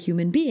as a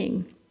human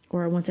being,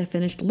 or once I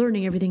finished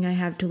learning everything I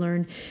have to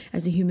learn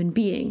as a human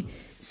being.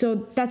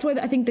 So that's why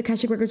I think the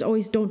Akashic Records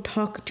always don't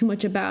talk too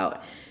much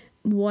about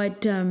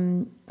what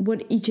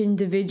each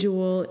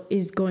individual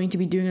is going to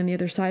be doing on the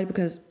other side,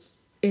 because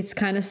it's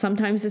kind of,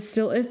 sometimes it's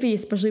still iffy,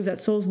 especially if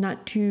that soul's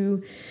not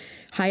too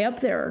high up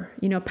there,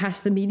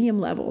 past the medium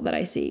level that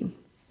I see.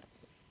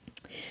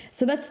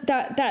 So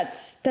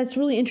that's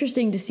really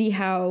interesting to see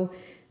how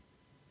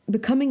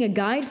becoming a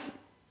guide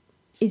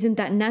isn't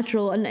that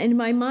natural. And in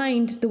my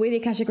mind, the way the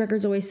Akashic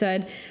Records always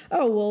said,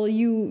 oh, well,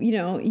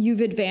 you've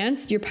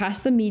advanced, you're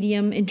past the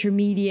medium,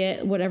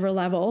 intermediate, whatever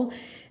level,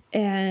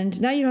 and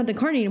now you don't have to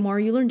incarnate anymore.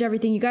 You learned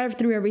everything, you got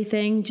through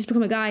everything, just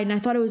become a guide. And I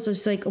thought it was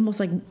just like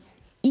almost like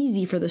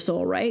easy for the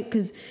soul, right?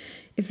 Because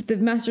if the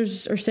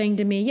masters are saying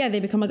to me, yeah, they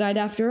become a guide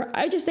after,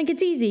 I just think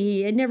it's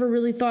easy. I never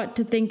really thought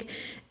to think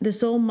the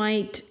soul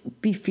might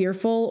be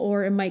fearful,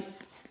 or it might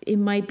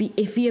be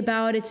iffy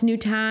about its new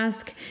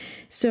task.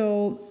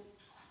 So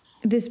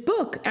this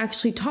book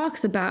actually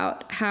talks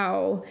about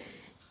how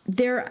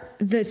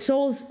the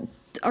souls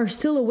are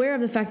still aware of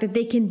the fact that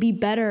they can be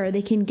better.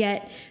 They can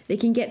get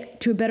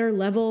to a better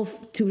level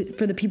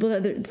for the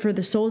people for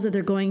the souls that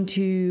they're going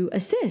to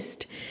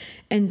assist.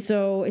 And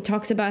so it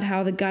talks about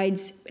how the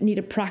guides need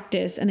to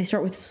practice, and they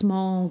start with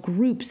small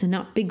groups and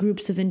not big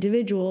groups of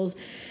individuals.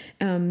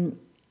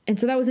 And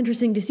so that was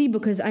interesting to see,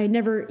 because I had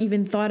never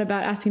even thought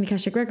about asking the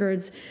Akashic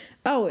Records,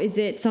 oh, is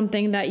it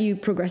something that you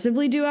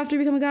progressively do after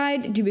you become a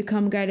guide? Do you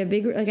become a guide a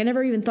bigger? Like, I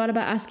never even thought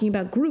about asking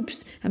about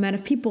groups, amount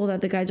of people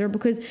that the guides are,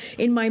 because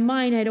in my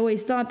mind, I'd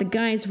always thought the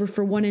guides were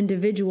for one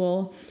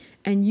individual,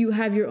 and you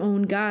have your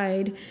own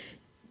guide,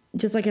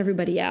 just like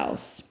everybody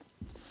else.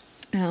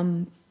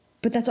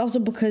 But that's also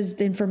because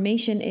the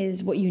information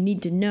is what you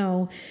need to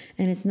know,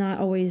 and it's not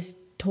always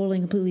totally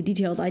and completely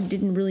detailed. I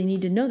didn't really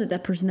need to know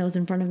that person that was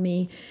in front of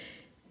me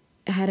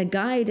had a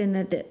guide, and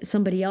that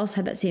somebody else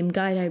had that same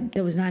guide.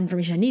 That was not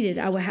information I needed.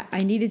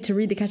 I needed to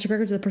read the Akashic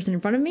Records of the person in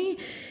front of me,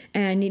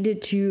 and I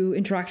needed to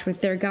interact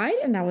with their guide,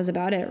 and that was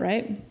about it,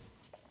 right?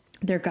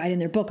 Their guide in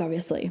their book,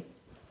 obviously.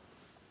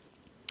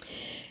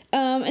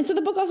 And so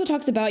the book also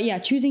talks about,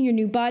 choosing your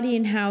new body,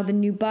 and how the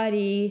new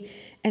body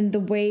and the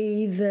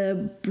way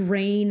the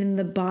brain and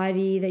the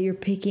body that you're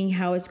picking,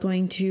 how it's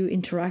going to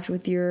interact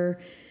with your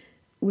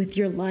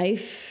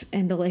life,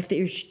 and the life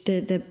that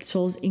the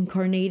soul's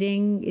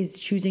incarnating is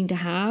choosing to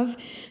have.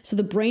 So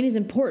the brain is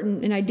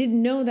important. And I didn't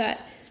know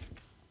that,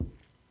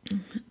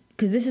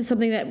 because this is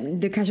something that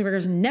the Akashic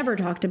Records never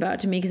talked about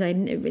to me, because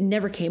it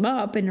never came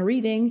up in a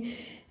reading,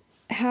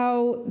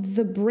 how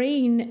the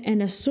brain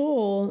and a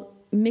soul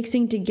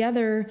mixing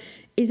together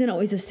isn't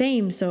always the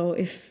same. So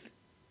if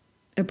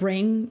a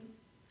brain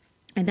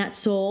and that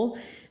soul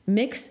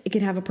mix, it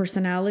could have a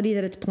personality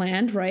that it's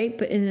planned, right?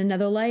 But in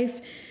another life,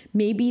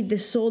 maybe the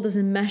soul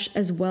doesn't mesh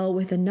as well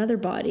with another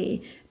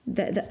body,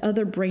 that the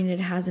other brain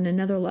it has in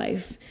another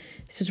life.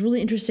 So it's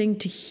really interesting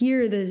to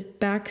hear the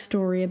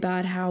backstory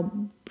about how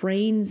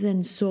brains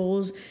and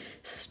souls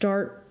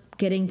start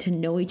getting to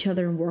know each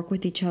other and work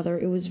with each other.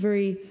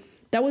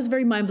 That was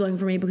very mind-blowing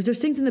for me, because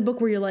there's things in the book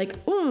where you're like,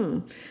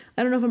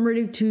 I don't know if I'm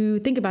ready to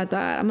think about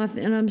that.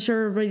 And I'm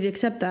sure I'm ready to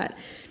accept that.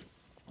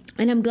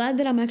 And I'm glad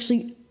that I'm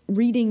actually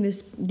reading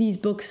these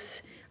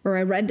books, or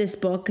I read this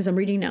book because I'm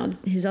reading now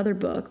his other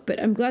book.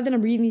 But I'm glad that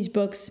I'm reading these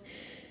books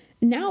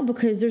now,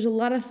 because there's a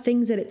lot of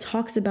things that it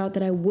talks about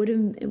that I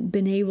wouldn't have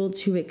been able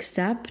to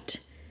accept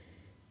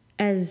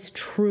as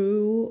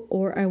true,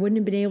 or I wouldn't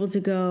have been able to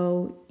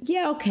go,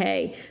 yeah,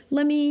 okay,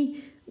 let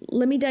me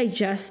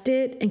digest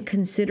it and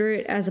consider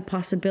it as a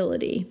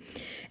possibility.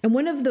 And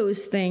one of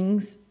those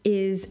things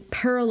is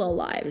parallel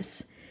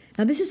lives.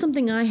 Now, this is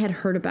something I had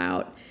heard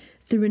about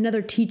through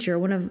another teacher.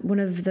 One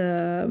of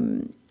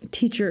the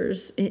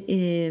teachers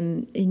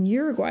in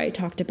Uruguay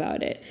talked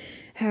about it,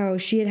 how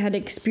she had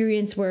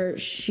experience where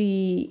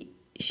she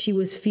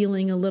was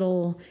feeling a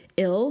little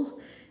ill,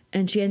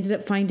 and she ended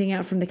up finding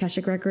out from the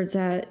Akashic Records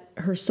that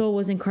her soul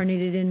was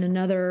incarnated in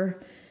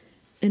another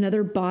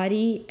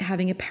body,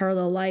 having a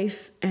parallel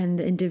life, and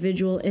the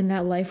individual in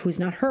that life, who's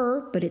not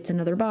her, but it's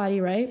another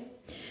body, right,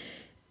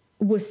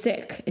 was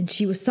sick, and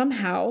she was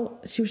somehow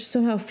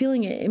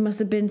feeling it. It must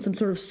have been some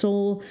sort of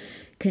soul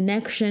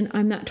connection.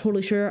 I'm not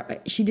totally sure.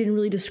 She didn't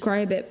really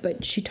describe it,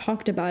 but she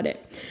talked about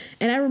it.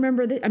 And I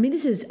remember that. I mean,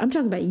 I'm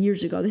talking about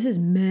years ago. This is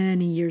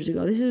many years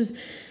ago.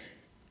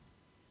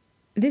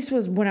 This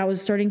was when I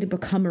was starting to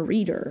become a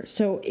reader.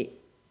 So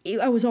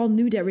I was all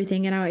new to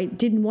everything, and I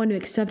didn't want to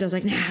accept. I was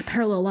like,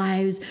 parallel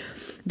lives,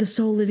 the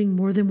soul living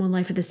more than one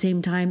life at the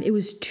same time. It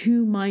was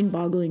too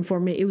mind-boggling for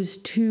me. It was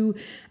too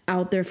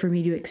out there for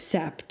me to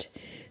accept.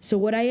 So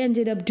what I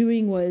ended up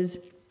doing was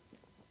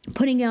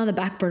putting it on the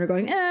back burner,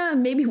 going,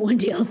 maybe one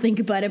day I'll think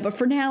about it. But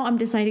for now, I'm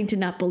deciding to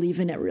not believe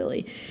in it,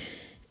 really.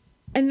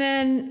 And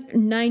then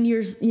 9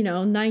 years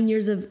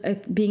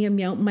of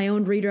being my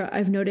own reader,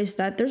 I've noticed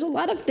that there's a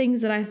lot of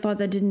things that I thought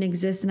that didn't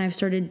exist. And I've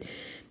started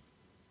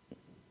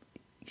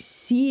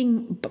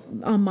seeing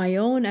on my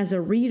own as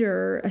a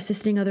reader,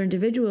 assisting other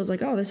individuals,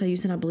 like, oh, I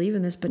used to not believe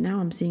in this, but now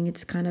I'm seeing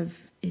it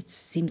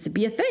seems to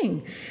be a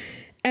thing.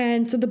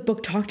 And so the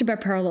book talked about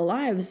parallel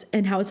lives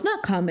and how it's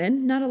not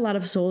common. Not a lot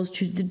of souls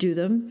choose to do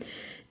them,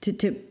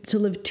 to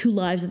live two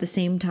lives at the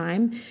same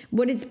time.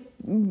 What it's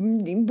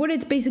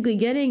basically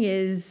getting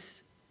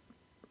is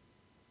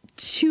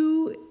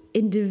two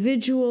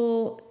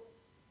individual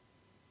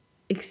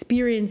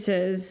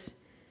experiences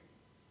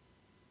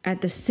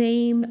at the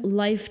same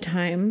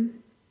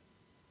lifetime.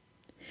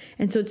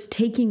 And so it's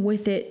taking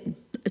with it,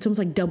 it's almost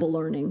like double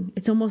learning.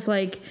 It's almost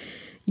like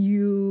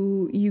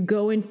you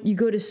go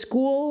to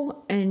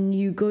school and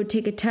you go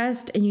take a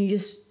test, and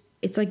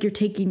it's like you're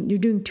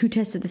doing two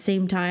tests at the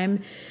same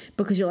time,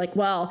 because you're like,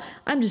 well,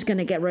 I'm just going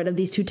to get rid of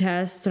these two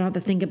tests, so I don't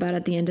have to think about it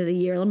at the end of the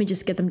year. Let me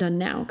just get them done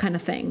now, kind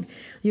of thing.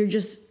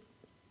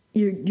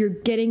 You're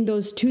getting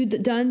those two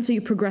done, so you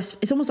progress.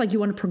 It's almost like you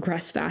want to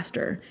progress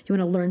faster. You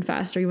want to learn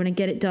faster. You want to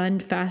get it done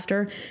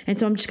faster. And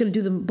so I'm just going to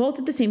do them both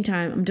at the same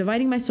time. I'm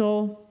dividing my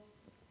soul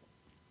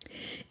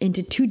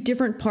into two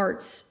different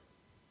parts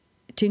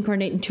to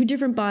incarnate in two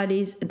different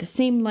bodies at the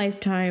same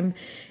lifetime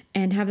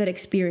and have that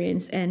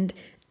experience. And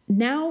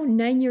now,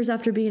 9 years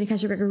after being an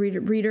Akashic Record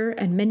reader,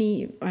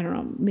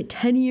 and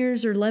 10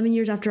 years or 11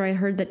 years after I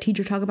heard that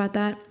teacher talk about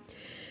that,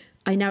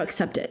 I now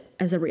accept it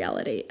as a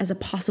reality, as a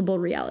possible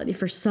reality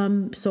for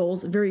some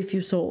souls, very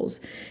few souls.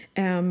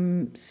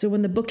 So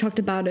when the book talked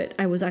about it,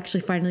 I was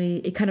actually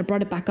it kind of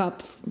brought it back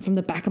up from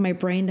the back of my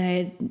brain that I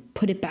had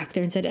put it back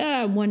there and said,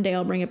 one day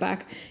I'll bring it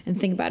back and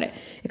think about it.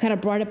 It kind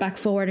of brought it back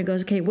forward and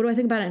goes, okay, what do I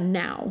think about it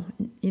now?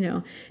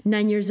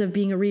 9 years of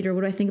being a reader,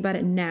 what do I think about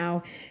it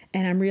now?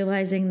 And I'm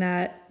realizing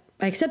that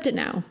I accept it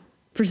now.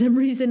 For some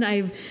reason,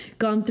 I've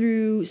gone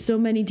through so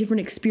many different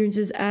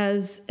experiences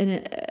as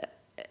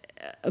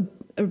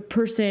a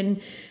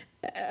person,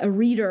 a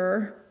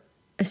reader,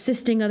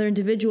 assisting other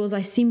individuals.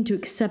 I seem to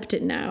accept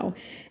it now.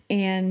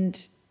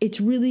 And it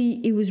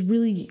was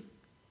really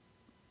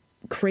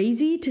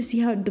crazy to see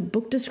how the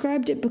book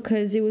described it,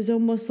 because it was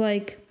almost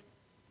like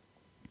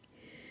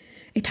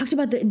it talked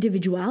about the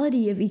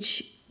individuality of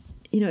each,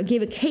 it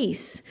gave a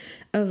case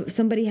of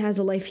somebody has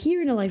a life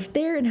here and a life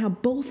there, and how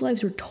both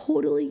lives were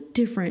totally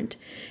different.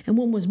 And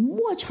one was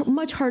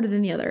much harder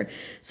than the other.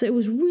 So it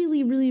was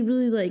really, really,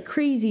 really like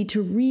crazy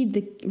to read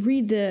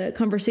the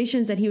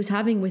conversations that he was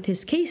having with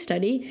his case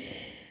study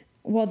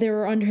while they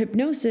were under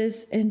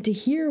hypnosis, and to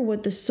hear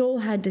what the soul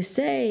had to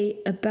say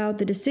about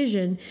the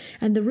decision.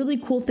 And the really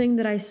cool thing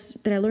that I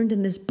learned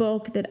in this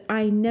book that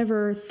I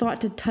never thought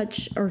to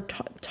touch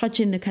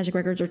in the Akashic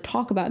Records or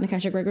talk about in the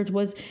Akashic Records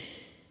was,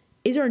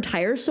 is our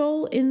entire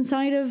soul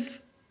inside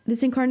of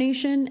this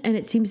incarnation? And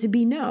it seems to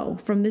be no.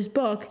 From this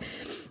book,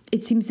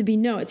 it seems to be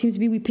no. It seems to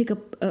be we pick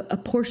up a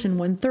portion,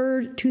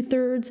 1/3,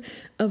 2/3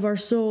 of our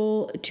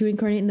soul to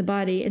incarnate in the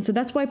body. And so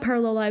that's why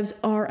parallel lives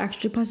are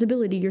actually a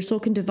possibility. Your soul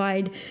can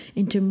divide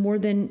into more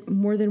than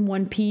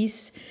one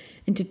piece,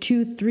 into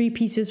 2, 3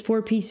 pieces,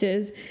 4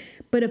 pieces.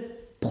 But a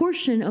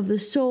portion of the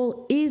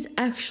soul is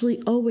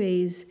actually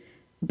always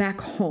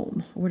back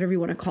home, or whatever you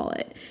want to call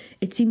it.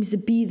 It seems to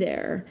be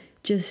there,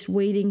 just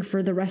waiting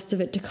for the rest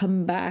of it to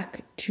come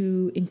back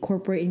to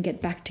incorporate and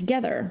get back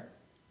together.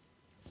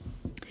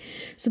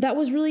 So that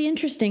was really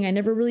interesting. I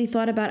never really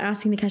thought about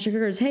asking the Akashic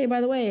Records, hey,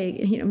 by the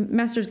way,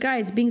 Master's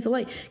Guides, beings of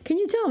light, can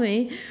you tell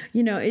me,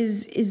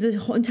 is the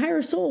whole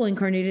entire soul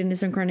incarnated in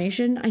this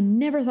incarnation? I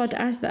never thought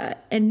to ask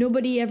that. And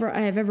nobody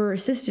I have ever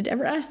assisted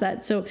ever asked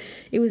that. So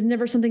it was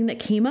never something that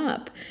came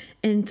up.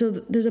 And so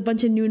there's a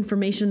bunch of new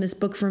information in this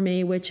book for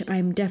me, which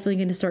I'm definitely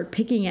going to start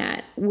picking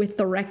at with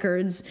the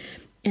records,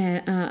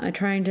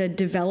 trying to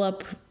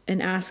develop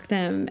and ask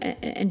them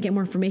and get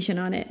more information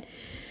on it.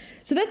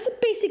 So that's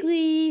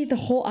basically the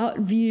whole out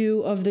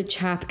view of the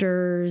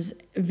chapters.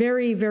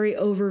 Very, very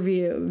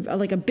overview,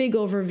 like a big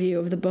overview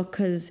of the book,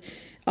 because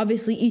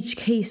obviously each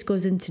case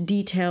goes into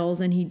details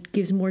and he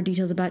gives more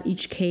details about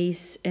each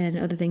case and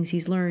other things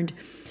he's learned.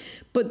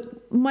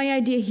 But my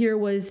idea here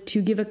was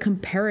to give a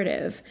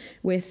comparative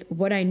with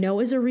what I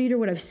know as a reader,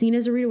 what I've seen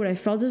as a reader, what I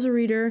felt as a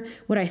reader,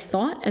 what I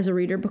thought as a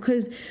reader,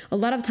 because a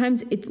lot of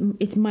times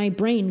it's my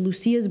brain,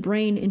 Lucia's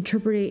brain,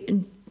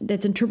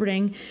 that's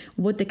interpreting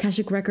what the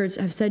Akashic Records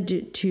have said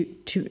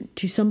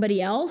to somebody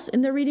else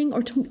in their reading,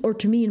 or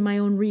to me in my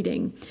own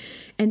reading.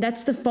 And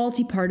that's the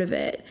faulty part of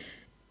it.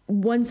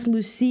 Once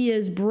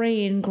Lucia's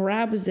brain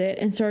grabs it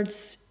and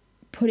starts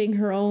putting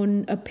her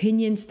own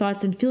opinions,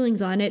 thoughts, and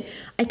feelings on it,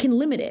 I can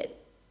limit it.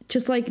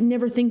 Just like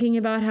never thinking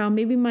about how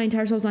maybe my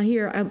entire soul's not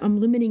here.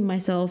 I'm limiting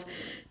myself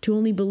to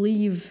only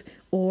believe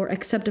or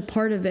accept a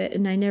part of it,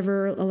 and I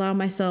never allow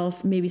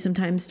myself maybe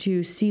sometimes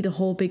to see the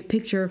whole big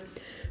picture.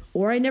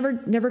 Or I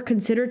never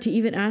considered to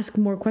even ask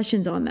more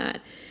questions on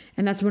that.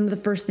 And that's one of the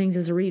first things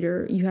as a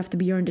reader. You have to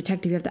be your own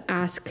detective. You have to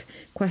ask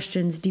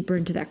questions deeper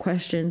into that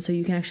question so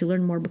you can actually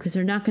learn more, because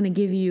they're not going to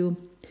give you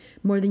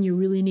more than you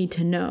really need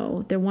to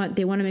know. They want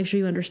to make sure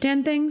you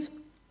understand things,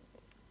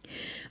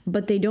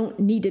 but they don't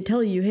need to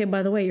tell you, hey,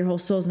 by the way, your whole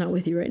soul's not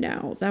with you right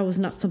now. That was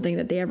not something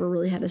that they ever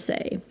really had to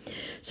say.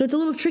 So it's a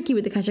little tricky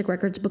with the Akashic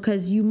Records,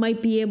 because you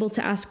might be able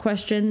to ask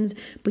questions,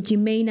 but you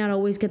may not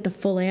always get the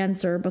full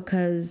answer,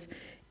 because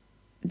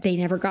they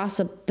never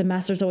gossip. The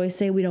masters always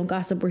say, we don't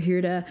gossip. We're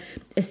here to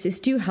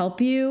assist you, help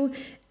you,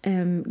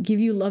 give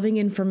you loving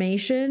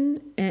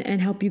information,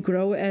 and help you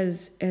grow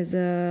as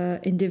a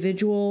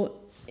individual,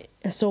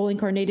 a soul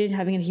incarnated,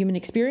 having a human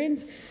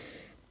experience.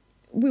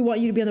 We want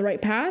you to be on the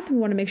right path. We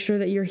want to make sure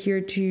that you're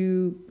here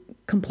to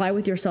comply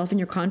with yourself and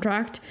your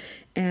contract.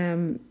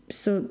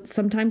 So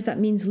sometimes that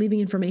means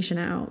leaving information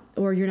out,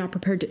 or you're not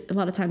prepared to, a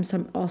lot of times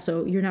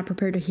also you're not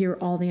prepared to hear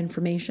all the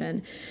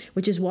information,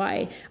 which is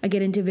why I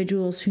get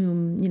individuals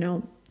whom,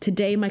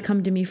 today might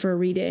come to me for a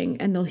reading,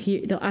 and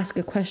they'll ask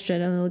a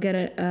question and they'll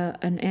get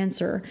an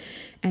answer,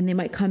 and they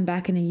might come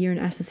back in a year and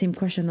ask the same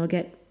question. They'll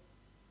get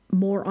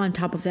more on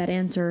top of that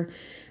answer,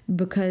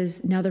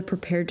 because now they're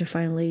prepared to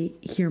finally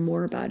hear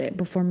more about it.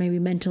 Before, maybe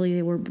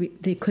mentally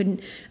they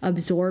couldn't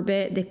absorb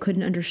it, they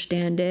couldn't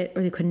understand it,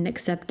 or they couldn't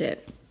accept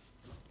it.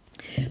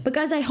 But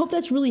guys, I hope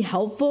that's really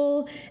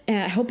helpful.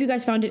 I hope you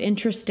guys found it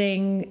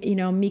interesting,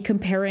 me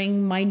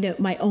comparing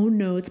my own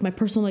notes, my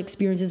personal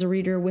experience as a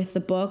reader with the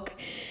book.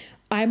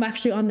 I'm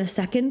actually on the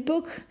second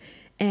book.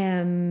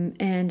 And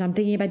I'm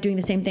thinking about doing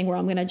the same thing, where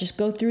I'm going to just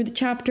go through the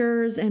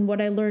chapters and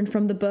what I learned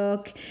from the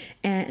book,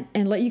 and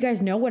let you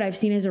guys know what I've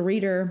seen as a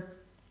reader.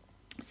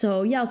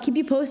 So yeah, I'll keep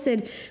you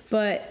posted,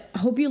 but I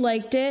hope you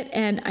liked it.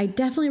 And I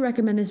definitely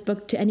recommend this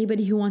book to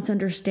anybody who wants to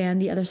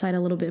understand the other side a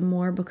little bit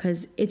more,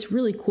 because it's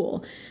really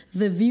cool.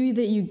 The view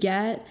that you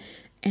get,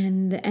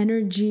 and the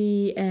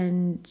energy,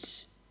 and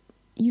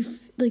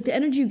the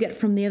energy you get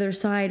from the other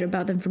side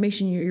about the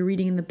information you're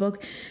reading in the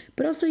book,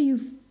 but also you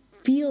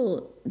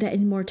feel that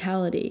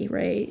immortality,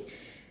 right?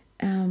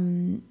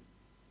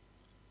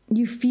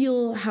 You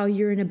feel how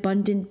you're an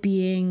abundant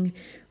being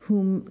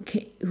who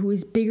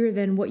is bigger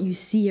than what you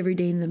see every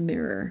day in the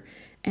mirror.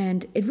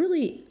 And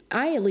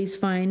I at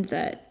least find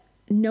that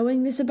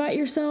knowing this about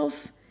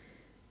yourself,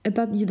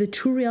 about the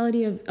true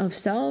reality of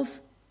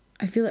self,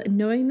 I feel that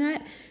knowing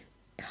that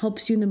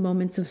helps you in the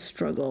moments of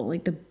struggle,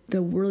 like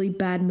the really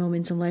bad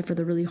moments in life, or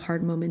the really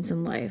hard moments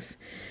in life.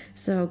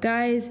 So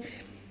guys,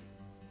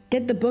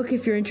 get the book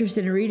if you're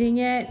interested in reading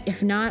it.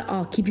 If not,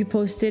 I'll keep you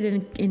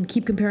posted and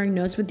keep comparing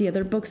notes with the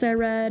other books I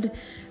read.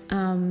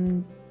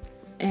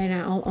 And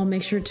I'll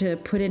make sure to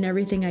put in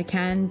everything I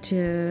can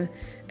to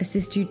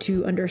assist you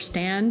to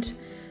understand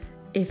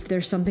if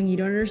there's something you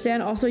don't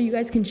understand. Also, you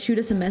guys can shoot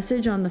us a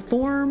message on the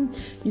forum.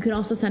 You can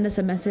also send us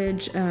a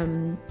message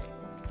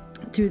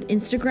through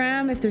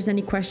Instagram if there's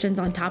any questions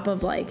on top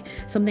of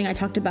something I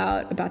talked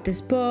about this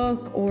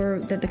book, or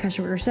that the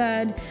Akashic Records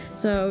said.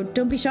 So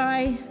don't be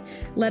shy.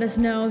 Let us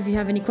know if you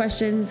have any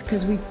questions,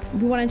 because we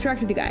want to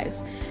interact with you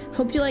guys.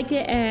 Hope you like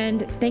it,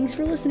 and thanks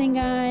for listening,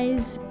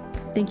 guys.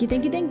 Thank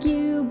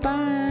you.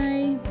 Bye.